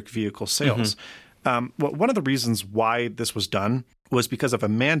non-electric vehicle sales. One of the reasons why this was done was because of a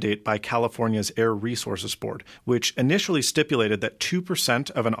mandate by California's Air Resources Board, which initially stipulated that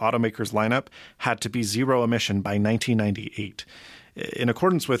 2% of an automaker's lineup had to be zero emission by 1998. In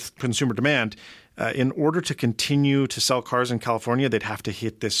accordance with consumer demand, in order to continue to sell cars in California, they'd have to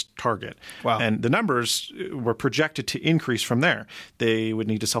hit this target. Wow. And the numbers were projected to increase from there. They would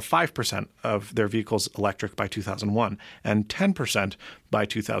need to sell 5% of their vehicles electric by 2001 and 10% by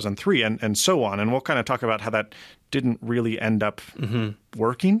 2003 and so on. And we'll kind of talk about how that didn't really end up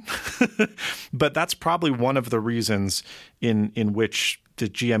working. But that's probably one of the reasons in which the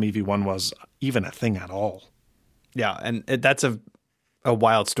GM EV1 was even a thing at all. Yeah, and that's a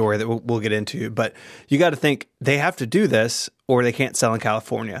wild story that we'll get into. But you got to think they have to do this or they can't sell in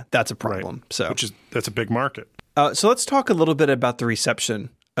California. That's a problem. Right. So that's a big market. So let's talk a little bit about the reception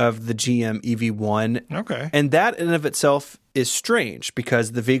of the GM EV1. Okay. And that in and of itself is strange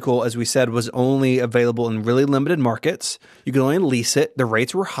because the vehicle, as we said, was only available in really limited markets. You could only lease it. The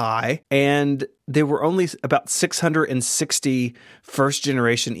rates were high. And there were only about 660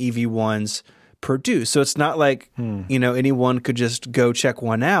 first-generation EV1s produced. So it's not like, anyone could just go check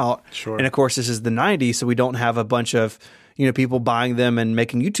one out. Sure. And of course, this is the 90s, so we don't have a bunch of, people buying them and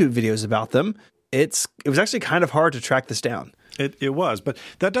making YouTube videos about them. It was actually kind of hard to track this down. It was, but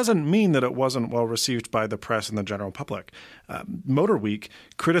that doesn't mean that it wasn't well received by the press and the general public. Motor Week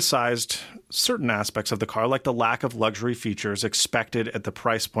criticized certain aspects of the car, like the lack of luxury features expected at the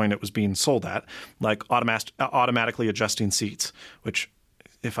price point it was being sold at, like automatically adjusting seats, which,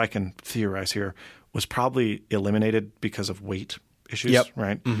 if I can theorize here, was probably eliminated because of weight issues,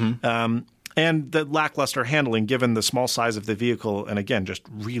 right? Mm-hmm. And the lackluster handling given the small size of the vehicle and, again, just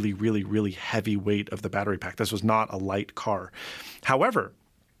really, really, really heavy weight of the battery pack. This was not a light car. However,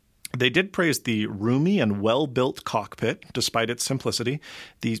 they did praise the roomy and well-built cockpit, despite its simplicity,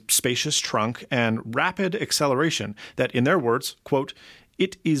 the spacious trunk, and rapid acceleration that, in their words, quote,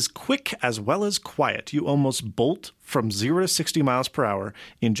 "It is quick as well as quiet. You almost bolt from 0 to 60 miles per hour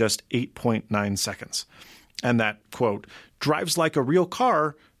in just 8.9 seconds. And that, quote, "drives like a real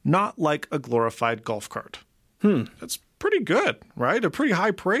car, not like a glorified golf cart." That's pretty good, right? A pretty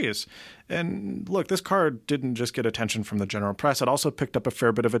high praise. And look, this car didn't just get attention from the general press. It also picked up a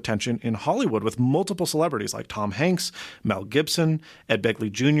fair bit of attention in Hollywood with multiple celebrities like Tom Hanks, Mel Gibson, Ed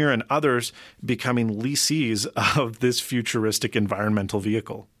Begley Jr., and others becoming lessees of this futuristic environmental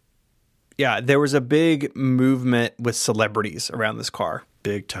vehicle. Yeah, there was a big movement with celebrities around this car.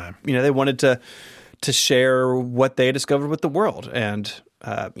 Big time. They wanted to share what they discovered with the world. And,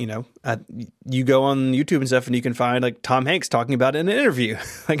 you go on YouTube and stuff and you can find like Tom Hanks talking about it in an interview.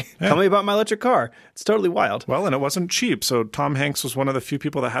 Tell me about my electric car. It's totally wild. Well, and it wasn't cheap. So Tom Hanks was one of the few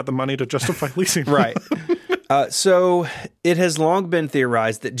people that had the money to justify leasing. Right. So it has long been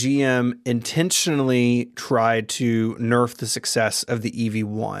theorized that GM intentionally tried to nerf the success of the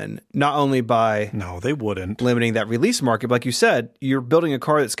EV1, not only by No, they wouldn't. limiting that release market, but like you said, you're building a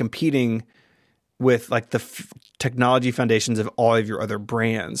car that's competing with like the technology foundations of all of your other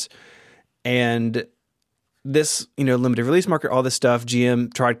brands. And this, limited release market, all this stuff,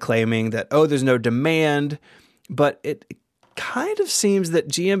 GM tried claiming that, there's no demand, but it kind of seems that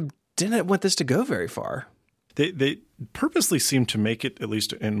GM didn't want this to go very far. They purposely seem to make it, at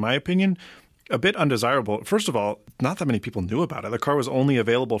least in my opinion, a bit undesirable. First of all, not that many people knew about it. The car was only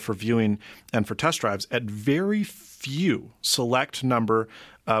available for viewing and for test drives at very few select number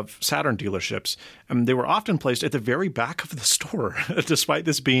of Saturn dealerships. And they were often placed at the very back of the store, despite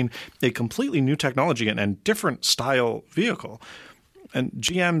this being a completely new technology and different style vehicle. And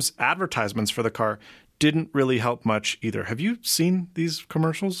GM's advertisements for the car didn't really help much either. Have you seen these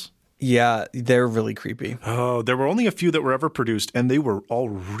commercials? Yeah, they're really creepy. Oh, there were only a few that were ever produced, and they were all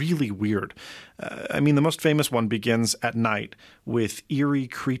really weird. The most famous one begins at night with eerie,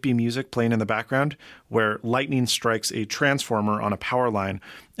 creepy music playing in the background where lightning strikes a transformer on a power line,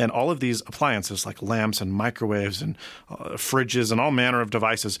 and all of these appliances like lamps and microwaves and fridges and all manner of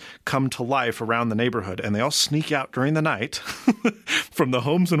devices come to life around the neighborhood, and they all sneak out during the night from the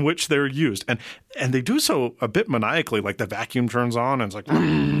homes in which they're used. And they do so a bit maniacally, like the vacuum turns on and it's like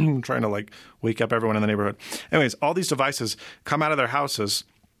trying to like wake up everyone in the neighborhood. Anyways, all these devices come out of their houses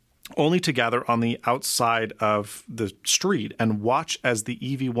only to gather on the outside of the street and watch as the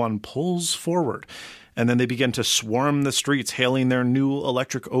EV1 pulls forward. And then they begin to swarm the streets, hailing their new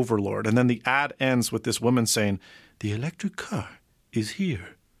electric overlord. And then the ad ends with this woman saying, "The electric car is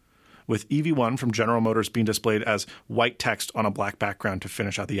here," with EV1 from General Motors being displayed as white text on a black background to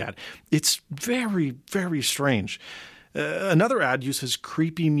finish out the ad. It's very, very strange. Another ad uses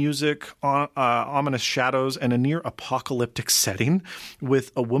creepy music, ominous shadows, and a near-apocalyptic setting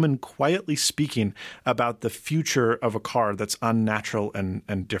with a woman quietly speaking about the future of a car that's unnatural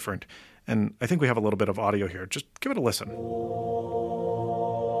and different. And I think we have a little bit of audio here. Just give it a listen.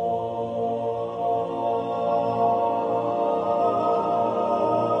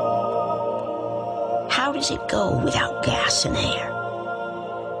 How does it go without gas and air?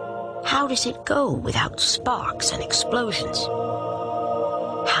 How does it go without sparks and explosions?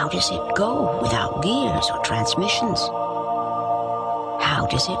 How does it go without gears or transmissions? How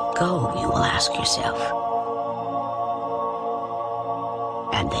does it go, you will ask yourself.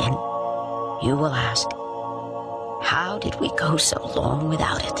 And then you will ask, how did we go so long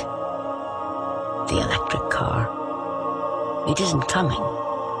without it? The electric car, it isn't coming.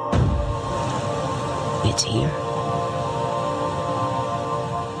 It's here.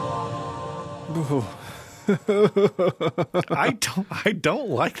 I don't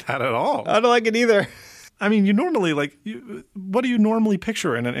like that at all. I don't like it either. You normally what do you normally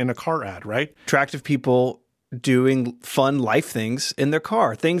picture in a car ad, right? Attractive people doing fun life things in their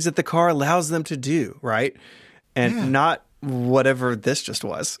car, things that the car allows them to do, right? And not whatever this just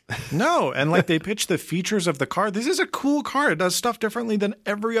was. No, and they pitch the features of the car. This is a cool car. It does stuff differently than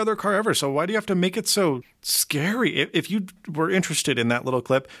every other car ever. So why do you have to make it so scary? If you were interested in that little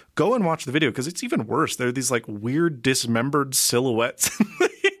clip, go and watch the video because it's even worse. There are these weird dismembered silhouettes.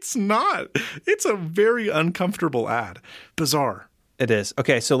 It's not. It's a very uncomfortable ad. Bizarre. It is.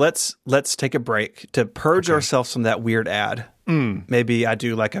 Okay, so let's take a break to purge ourselves from that weird ad. Maybe I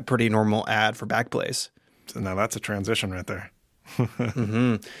do a pretty normal ad for Backblaze. Now that's a transition right there.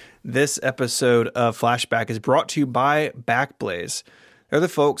 Mm-hmm. This episode of Flashback is brought to you by Backblaze. They're the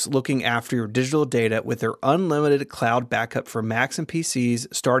folks looking after your digital data with their unlimited cloud backup for Macs and PCs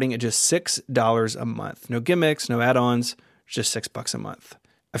starting at just $6 a month. No gimmicks, no add-ons, just $6 a month.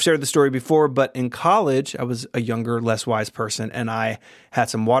 I've shared the story before, but in college, I was a younger, less wise person, and I had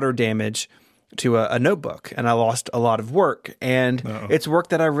some water damage to a notebook, and I lost a lot of work. And it's work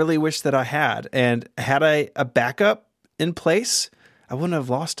that I really wish that I had. And had I a backup in place, I wouldn't have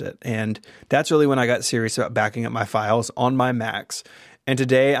lost it. And that's really when I got serious about backing up my files on my Macs. And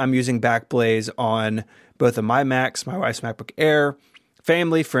today I'm using Backblaze on both of my Macs, my wife's MacBook Air,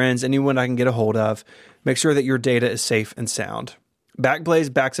 family, friends, anyone I can get a hold of. Make sure that your data is safe and sound.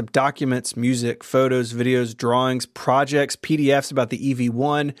 Backblaze backs up documents, music, photos, videos, drawings, projects, PDFs about the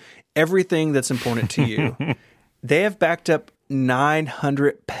EV1, everything that's important to you. They have backed up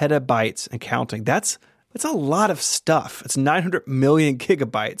 900 petabytes and counting. That's It's a lot of stuff. It's 900 million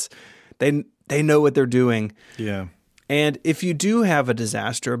gigabytes. They know what they're doing. Yeah. And if you do have a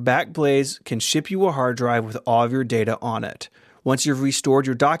disaster, Backblaze can ship you a hard drive with all of your data on it. Once you've restored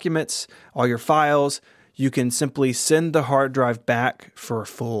your documents, all your files, you can simply send the hard drive back for a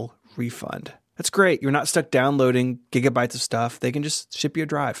full refund. That's great. You're not stuck downloading gigabytes of stuff. They can just ship you a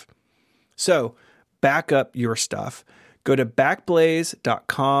drive. So back up your stuff. Go to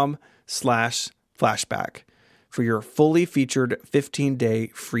backblaze.com/flashback for your fully featured 15-day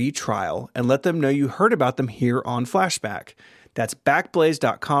free trial and let them know you heard about them here on Flashback. That's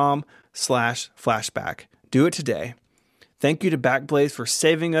backblaze.com/flashback. Do it today. Thank you to Backblaze for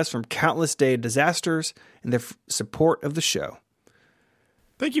saving us from countless day disasters and their support of the show.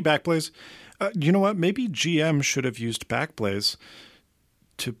 Thank you, Backblaze. You know what? Maybe GM should have used Backblaze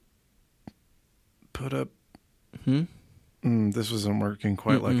to put up... this wasn't working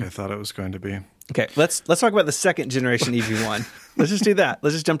quite like I thought it was going to be. Okay, let's talk about the second generation EV1. Let's just do that.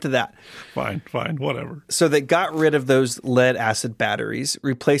 Let's just jump to that. Fine, whatever. So they got rid of those lead acid batteries,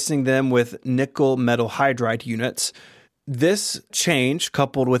 replacing them with nickel metal hydride units. This change,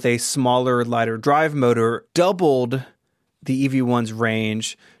 coupled with a smaller, lighter drive motor, doubled the EV1's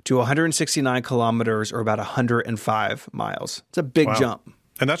range to 169 kilometers or about 105 miles. It's a big jump.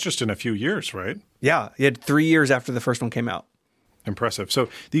 And that's just in a few years, right? Yeah, you had 3 years after the first one came out. Impressive. So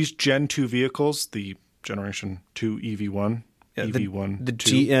these Gen 2 vehicles, the Generation 2 EV1, EV1, the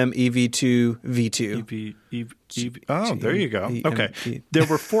GM EV2 V2. There you go. Okay. There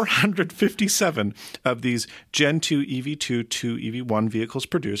were 457 of these Gen 2 EV2 to EV1 vehicles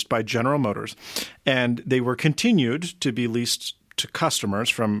produced by General Motors, and they were continued to be leased to customers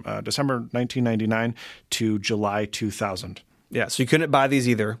from December 1999 to July 2000. Yeah, so you couldn't buy these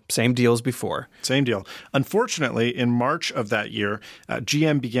either. Same deal as before. Same deal. Unfortunately, in March of that year,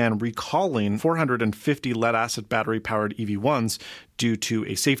 GM began recalling 450 lead-acid battery-powered EV1s due to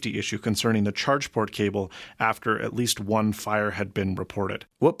a safety issue concerning the charge port cable after at least one fire had been reported.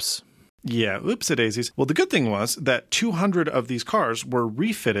 Whoops. Yeah, oops-a-daisies. Well, the good thing was that 200 of these cars were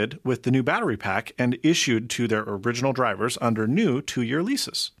refitted with the new battery pack and issued to their original drivers under new 2-year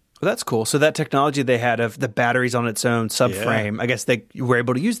leases. Well, that's cool. So that technology they had of the batteries on its own subframe, I guess they were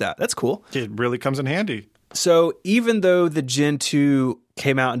able to use that. That's cool. It really comes in handy. So even though the Gen 2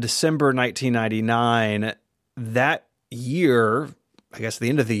 came out in December 1999, that year, I guess the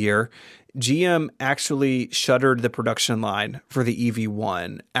end of the year, GM actually shuttered the production line for the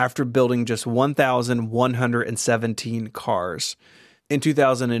EV1 after building just 1,117 cars. In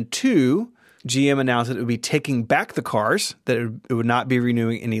 2002, GM announced that it would be taking back the cars, that it would not be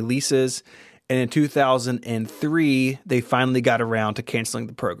renewing any leases. And in 2003, they finally got around to canceling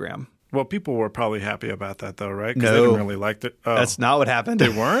the program. Well, people were probably happy about that, though, right? Because No. they didn't really like it. Oh. That's not what happened. They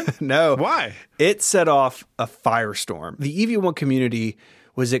weren't? No. Why? It set off a firestorm. The EV1 community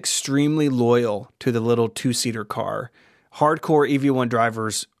was extremely loyal to the little two-seater car. Hardcore EV1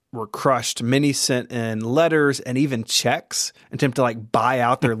 drivers were crushed. Many sent in letters and even checks, attempt to buy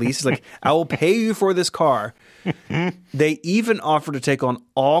out their leases. I will pay you for this car. They even offered to take on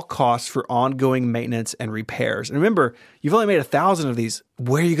all costs for ongoing maintenance and repairs. And remember, you've only made 1,000 of these.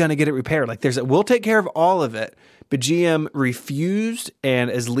 Where are you going to get it repaired? We'll take care of all of it. But GM refused,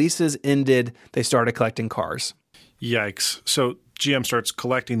 and as leases ended, they started collecting cars. Yikes. So GM starts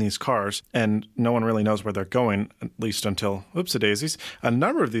collecting these cars, and no one really knows where they're going, at least until, oops-a-daisies, a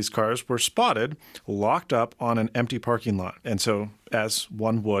number of these cars were spotted locked up on an empty parking lot. And so, as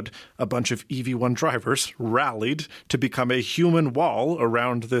one would, a bunch of EV1 drivers rallied to become a human wall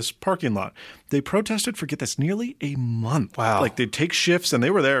around this parking lot. They protested for, get this, nearly a month. Wow. They'd take shifts, and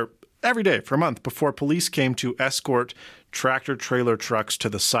they were there every day for a month before police came to escort tractor-trailer trucks to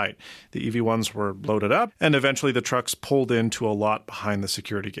the site. The EV1s were loaded up, and eventually the trucks pulled into a lot behind the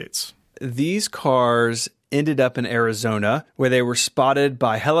security gates. These cars ended up in Arizona, where they were spotted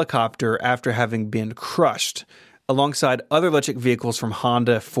by helicopter after having been crushed, alongside other electric vehicles from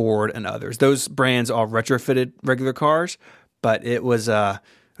Honda, Ford, and others. Those brands all retrofitted regular cars, but it was a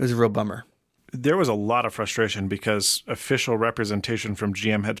real bummer. There was a lot of frustration because official representation from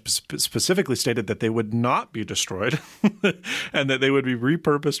GM had specifically stated that they would not be destroyed and that they would be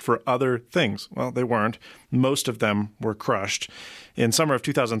repurposed for other things. Well, they weren't. Most of them were crushed. In summer of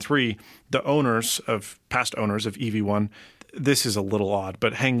 2003, the past owners of EV1, this is a little odd,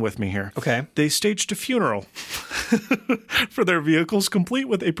 but hang with me here. Okay. They staged a funeral for their vehicles, complete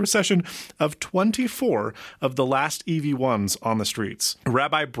with a procession of 24 of the last EV1s on the streets.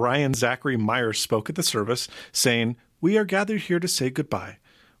 Rabbi Brian Zachary Myers spoke at the service, saying, "We are gathered here to say goodbye.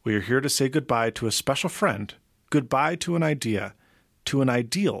 We are here to say goodbye to a special friend, goodbye to an idea, to an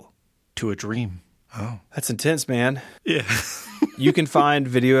ideal, to a dream." Oh. That's intense, man. Yeah. You can find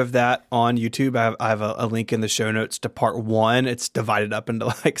video of that on YouTube. I have a link in the show notes to part 1. It's divided up into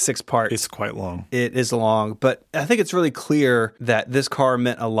like 6 parts. It's quite long. It is long, but I think it's really clear that this car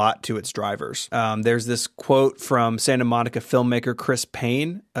meant a lot to its drivers. There's this quote from Santa Monica filmmaker Chris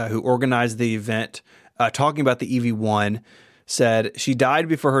Payne, who organized the event, talking about the EV1, said, "She died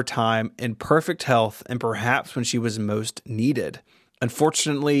before her time in perfect health and perhaps when she was most needed.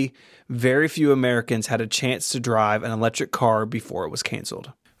 Unfortunately, very few Americans had a chance to drive an electric car before it was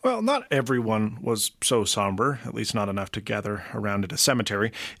canceled." Well, not everyone was so somber, at least not enough to gather around at a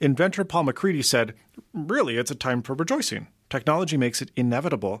cemetery. Inventor Paul McCready said, "Really, it's a time for rejoicing. Technology makes it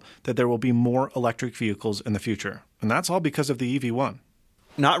inevitable that there will be more electric vehicles in the future. And that's all because of the EV1.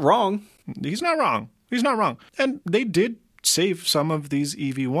 Not wrong. He's not wrong. He's not wrong. And they did save some of these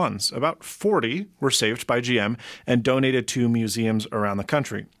EV1s. About 40 were saved by GM and donated to museums around the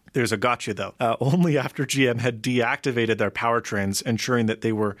country. There's a gotcha, though. Only after GM had deactivated their powertrains, ensuring that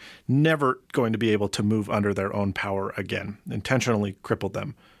they were never going to be able to move under their own power again, intentionally crippled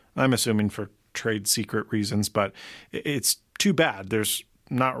them. I'm assuming for trade secret reasons, but it's too bad. There's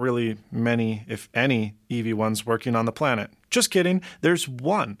not really many, if any, EV1s working on the planet. Just kidding. There's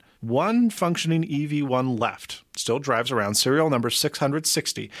one functioning EV1 left. Still drives around, serial number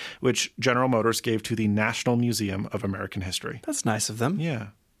 660, which General Motors gave to the National Museum of American History. That's nice of them. Yeah.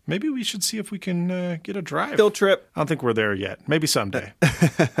 Maybe we should see if we can get a drive. Field trip. I don't think we're there yet. Maybe someday.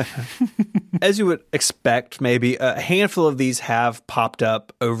 As you would expect, maybe a handful of these have popped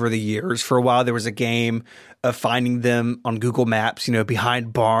up over the years. For a while, there was a game of finding them on Google Maps,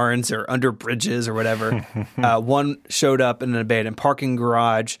 behind barns or under bridges or whatever. One showed up in an abandoned parking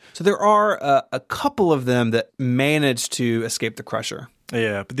garage. So there are a couple of them that managed to escape the crusher.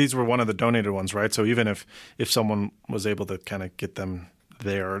 Yeah, but these were one of the donated ones, right? So even if someone was able to kind of get them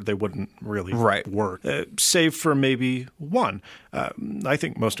there, they wouldn't really work. Save for maybe one. I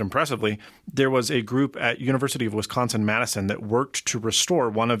think most impressively, there was a group at University of Wisconsin-Madison that worked to restore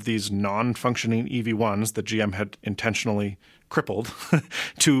one of these non-functioning EV1s that GM had intentionally crippled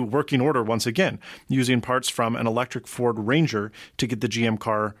to working order once again, using parts from an electric Ford Ranger to get the GM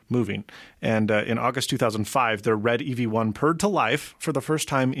car moving. And in August 2005, their red EV1 purred to life for the first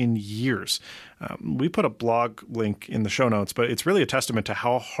time in years. We put a blog link in the show notes, but it's really a testament to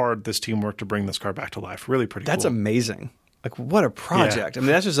how hard this team worked to bring this car back to life. Really pretty cool. That's amazing. Like, what a project. Yeah. I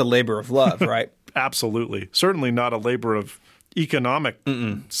mean, that's just a labor of love, right? Absolutely. Certainly not a labor of economic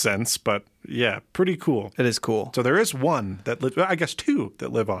sense, but yeah, pretty cool. It is cool. So there is one that I guess two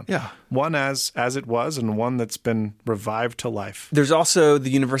that live on. Yeah. One as it was and one that's been revived to life. There's also the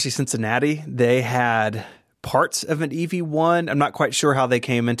University of Cincinnati. They had parts of an EV1. I'm not quite sure how they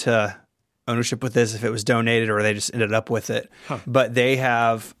came into ownership with this, if it was donated or they just ended up with it. But they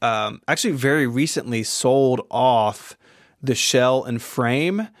have actually very recently sold off the shell and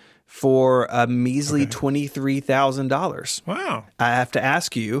frame for a measly $23,000. Wow. I have to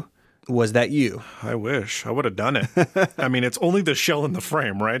ask you, was that you? I wish. I would have done it. I mean, it's only the shell and the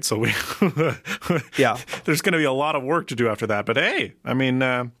frame, right? So yeah, there's going to be a lot of work to do after that. But hey, I mean,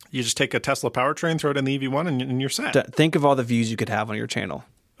 you just take a Tesla powertrain, throw it in the EV1, and you're set. Think of all the views you could have on your channel.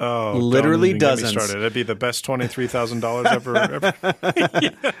 Oh, literally dozens. Get me started. That'd be the best $23,000 ever.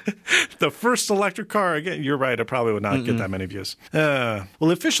 Yeah. The first electric car. Again, you're right. I probably would not get that many views. Well,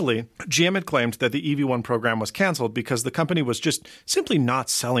 officially, GM had claimed that the EV1 program was canceled because the company was just simply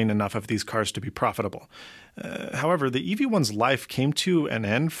not selling enough of these cars to be profitable. However, the EV1's life came to an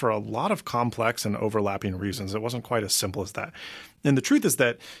end for a lot of complex and overlapping reasons. It wasn't quite as simple as that. And the truth is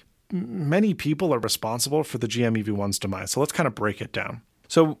that many people are responsible for the GM EV1's demise. So let's kind of break it down.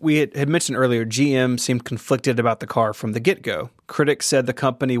 So we had mentioned earlier, GM seemed conflicted about the car from the get-go. Critics said the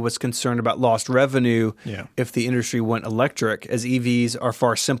company was concerned about lost revenue if the industry went electric, as EVs are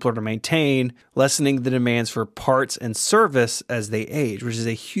far simpler to maintain, lessening the demands for parts and service as they age, which is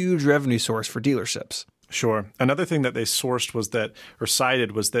a huge revenue source for dealerships. Sure. Another thing that they cited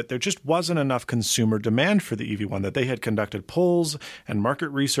was that there just wasn't enough consumer demand for the EV1, that they had conducted polls and market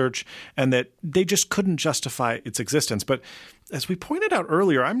research, and that they just couldn't justify its existence. But as we pointed out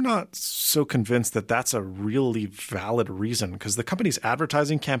earlier, I'm not so convinced that that's a really valid reason, because the company's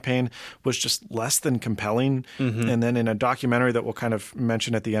advertising campaign was just less than compelling. And then in a documentary that we'll kind of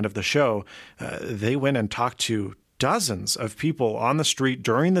mention at the end of the show, they went and talked to dozens of people on the street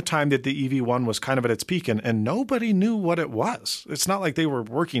during the time that the EV1 was kind of at its peak, and nobody knew what it was. It's not like they were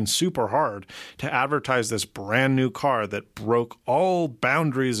working super hard to advertise this brand new car that broke all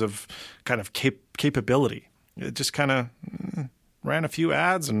boundaries of kind of capability. It just kind of ran a few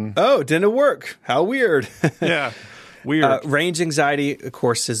ads and... Oh, didn't work. How weird. Yeah. Weird. Range anxiety, of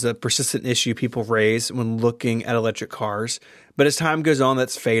course, is a persistent issue people raise when looking at electric cars. But as time goes on,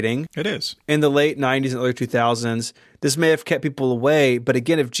 that's fading. It is. In the late 90s and early 2000s, this may have kept people away. But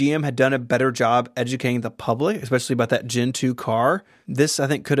again, if GM had done a better job educating the public, especially about that Gen 2 car, this, I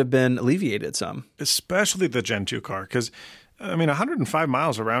think, could have been alleviated some. Especially the Gen 2 car, because 105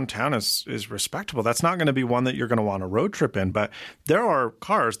 miles around town is respectable. That's not going to be one that you're going to want a road trip in. But there are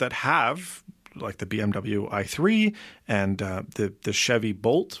cars that have, like the BMW i3 and the Chevy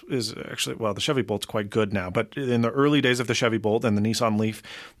Bolt is actually, well, the Chevy Bolt's quite good now. But in the early days of the Chevy Bolt and the Nissan Leaf,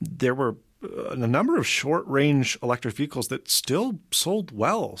 there were a number of short-range electric vehicles that still sold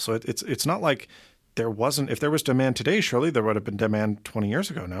well. So it's not like there wasn't, if there was demand today, surely there would have been demand 20 years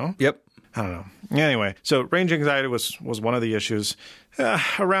ago, no? Yep. I don't know. Anyway, so range anxiety was one of the issues.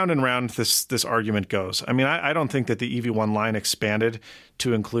 Around and round this argument goes. I mean, I don't think that the EV1 line expanded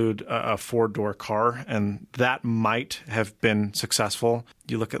to include a four-door car, and that might have been successful.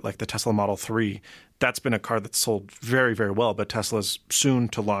 You look at like the Tesla Model 3. That's been a car that's sold very, very well, but Tesla's soon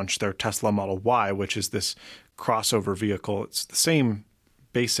to launch their Tesla Model Y, which is this crossover vehicle. It's the same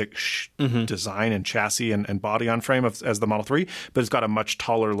basic design and chassis and body on frame as the Model 3, but it's got a much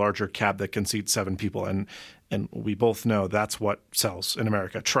taller, larger cab that can seat 7 people. And we both know that's what sells in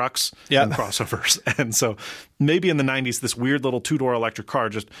America, trucks and crossovers. And so maybe in the 90s, this weird little two-door electric car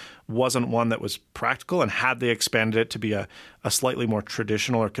just wasn't one that was practical. And had they expanded it to be a slightly more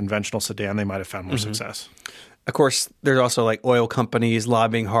traditional or conventional sedan, they might have found more success. Of course, there's also like oil companies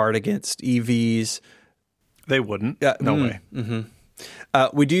lobbying hard against EVs. They wouldn't. No way. Mm-hmm.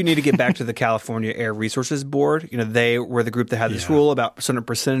 We do need to get back to the California Air Resources Board. They were the group that had this rule about certain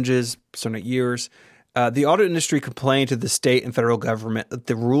percentages, certain years. The auto industry complained to the state and federal government that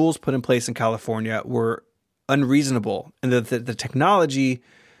the rules put in place in California were unreasonable and that the technology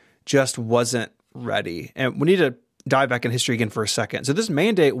just wasn't ready. And we need to dive back in history again for a second. So this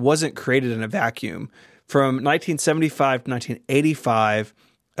mandate wasn't created in a vacuum. From 1975 to 1985,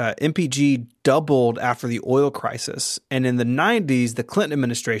 MPG doubled after the oil crisis. And in the 90s, the Clinton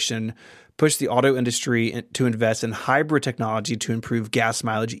administration pushed the auto industry to invest in hybrid technology to improve gas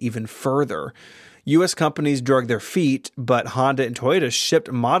mileage even further. U.S. companies drug their feet, but Honda and Toyota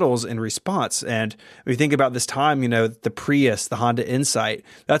shipped models in response. And if you think about this time, the Prius, the Honda Insight,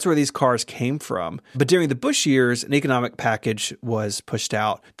 that's where these cars came from. But during the Bush years, an economic package was pushed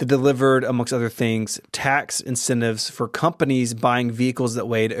out that delivered, amongst other things, tax incentives for companies buying vehicles that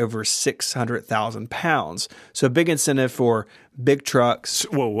weighed over 600,000 pounds. So a big incentive for big trucks.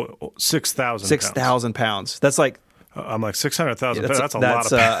 Whoa, 6,000 6,000 pounds. That's like... I'm like 600,000. That's a lot of pounds.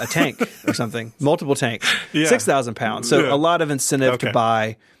 That's a tank or something. Multiple tanks. 6,000 pounds. So a lot of incentive to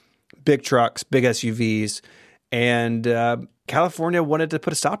buy big trucks, big SUVs. And California wanted to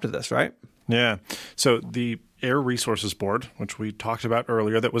put a stop to this, right? Yeah. So the Air Resources Board, which we talked about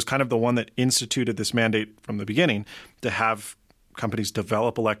earlier, that was kind of the one that instituted this mandate from the beginning to have companies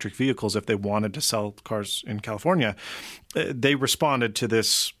develop electric vehicles if they wanted to sell cars in California. They responded to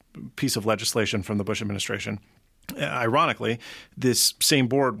this piece of legislation from the Bush administration. Ironically, this same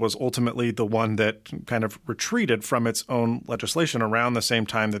board was ultimately the one that kind of retreated from its own legislation around the same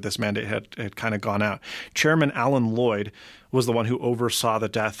time that this mandate had kind of gone out. Chairman Alan Lloyd was the one who oversaw the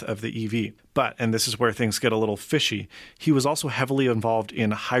death of the EV. But, and this is where things get a little fishy, he was also heavily involved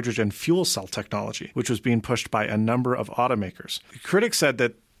in hydrogen fuel cell technology, which was being pushed by a number of automakers. Critics said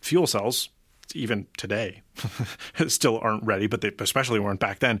that fuel cells, even today, still aren't ready, but they especially weren't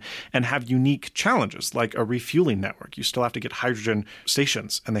back then, and have unique challenges like a refueling network. You still have to get hydrogen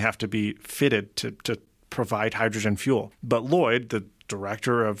stations, and they have to be fitted to provide hydrogen fuel. But Lloyd, the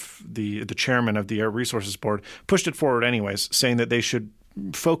director of the chairman of the Air Resources Board, pushed it forward anyways, saying that they should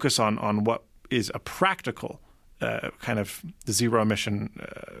focus on what is a practical kind of zero-emission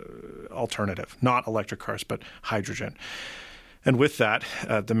alternative, not electric cars, but hydrogen. And with that,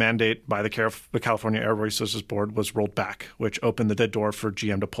 the mandate by the California Air Resources Board was rolled back, which opened the door for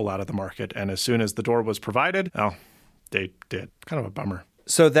GM to pull out of the market. And as soon as the door was provided, they did. Kind of a bummer.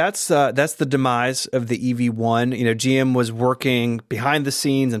 So that's the demise of the EV1. GM was working behind the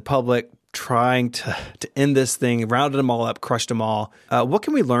scenes in public, trying to end this thing, rounded them all up, crushed them all. What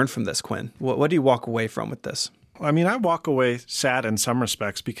can we learn from this, Quinn? What do you walk away from with this? I mean, I walk away sad in some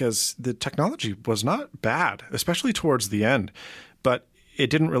respects because the technology was not bad, especially towards the end. But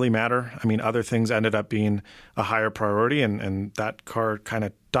it didn't really matter. I mean, other things ended up being a higher priority, and that car kind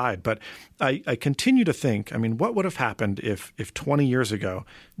of died. But I continue to think, what would have happened if 20 years ago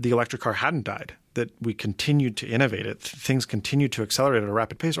the electric car hadn't died, that we continued to innovate it, things continued to accelerate at a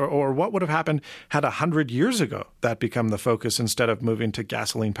rapid pace? Or what would have happened had 100 years ago that become the focus instead of moving to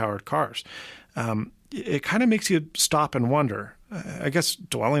gasoline-powered cars? it kind of makes you stop and wonder. I guess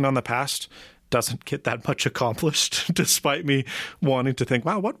dwelling on the past doesn't get that much accomplished, despite me wanting to think,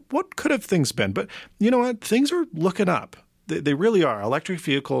 wow, what could have things been? But you know what? Things are looking up. They really are. Electric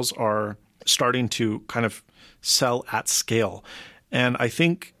vehicles are starting to kind of sell at scale. And I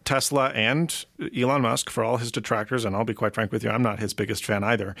think Tesla and Elon Musk, for all his detractors, and I'll be quite frank with you, I'm not his biggest fan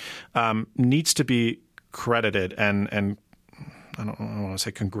either, needs to be credited and I don't want to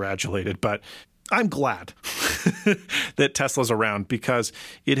say congratulated, but I'm glad that Tesla's around because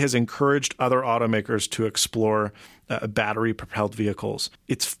it has encouraged other automakers to explore battery-propelled vehicles.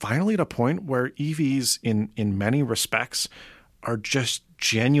 It's finally at a point where EVs, in many respects, are just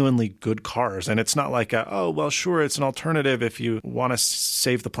genuinely good cars. And it's not like, sure, it's an alternative if you want to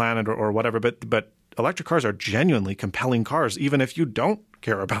save the planet or whatever, but electric cars are genuinely compelling cars, even if you don't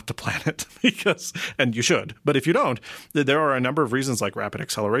care about the planet, and you should. But if you don't, there are a number of reasons like rapid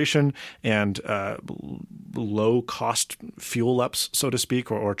acceleration and low cost fuel ups, so to speak,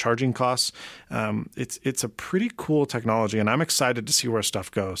 or charging costs. It's a pretty cool technology, and I'm excited to see where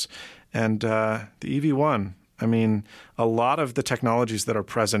stuff goes. And the EV1, I mean, a lot of the technologies that are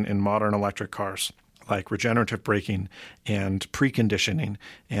present in modern electric cars, like regenerative braking and preconditioning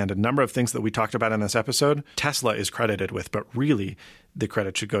and a number of things that we talked about in this episode, Tesla is credited with, but really the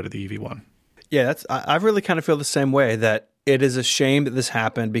credit should go to the EV1. Yeah, I really kind of feel the same way, that it is a shame that this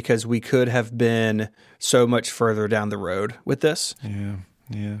happened because we could have been so much further down the road with this. Yeah.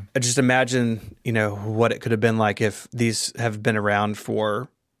 I just imagine, what it could have been like if these have been around for,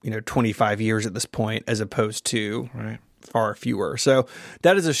 25 years at this point, as opposed to far fewer. So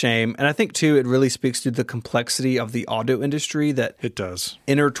that is a shame. And I think, too, it really speaks to the complexity of the auto industry, that it does.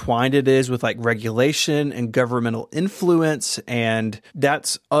 Intertwined it is with like regulation and governmental influence. And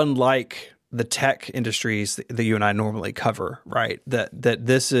that's unlike the tech industries that you and I normally cover, right? That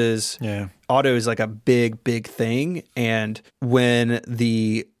this is, auto is like a big, big thing. And when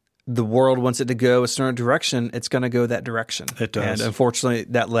the world wants it to go a certain direction, it's going to go that direction. It does. And unfortunately,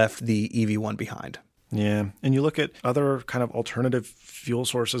 that left the EV1 behind. Yeah. And you look at other kind of alternative fuel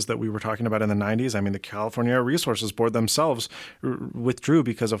sources that we were talking about in the 90s. I mean, the California Air Resources Board themselves withdrew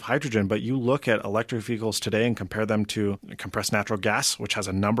because of hydrogen. But you look at electric vehicles today and compare them to compressed natural gas, which has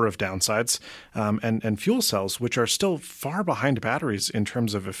a number of downsides, and fuel cells, which are still far behind batteries in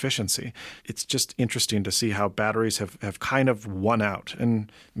terms of efficiency. It's just interesting to see how batteries have kind of won out. And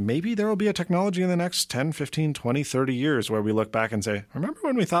maybe there will be a technology in the next 10, 15, 20, 30 years where we look back and say, remember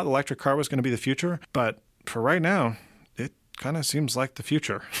when we thought the electric car was going to be the future? But for right now, it kind of seems like the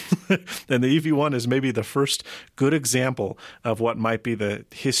future. And the EV1 is maybe the first good example of what might be the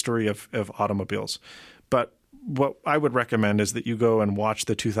history of automobiles. But what I would recommend is that you go and watch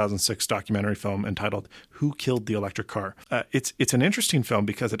the 2006 documentary film entitled Who Killed the Electric Car? It's an interesting film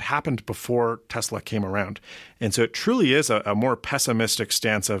because it happened before Tesla came around. And so it truly is a more pessimistic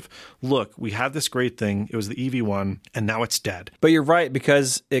stance of, look, we had this great thing. It was the EV1, and now it's dead. But you're right,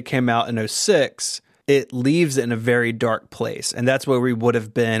 because it came out in 2006, it leaves it in a very dark place. And that's where we would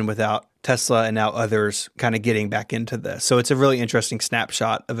have been without Tesla and now others kind of getting back into this. So it's a really interesting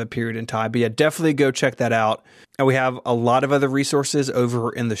snapshot of a period in time. But yeah, definitely go check that out. And we have a lot of other resources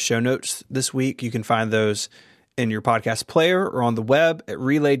over in the show notes this week. You can find those in your podcast player or on the web at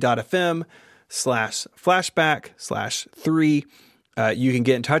relay.fm/flashback/3. You can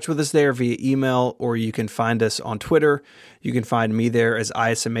get in touch with us there via email, or you can find us on Twitter. You can find me there as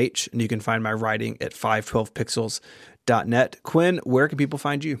ISMH, and you can find my writing at 512pixels.net. Quinn, where can people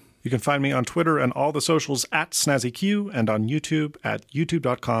find you? You can find me on Twitter and all the socials at SnazzyQ, and on YouTube at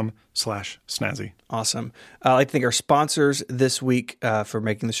youtube.com/snazzy. Awesome. I'd like to thank our sponsors this week for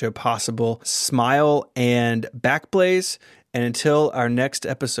making the show possible, Smile and Backblaze. And until our next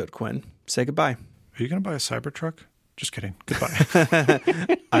episode, Quinn, say goodbye. Are you going to buy a Cybertruck? Just kidding.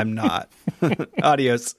 Goodbye. I'm not. Adios.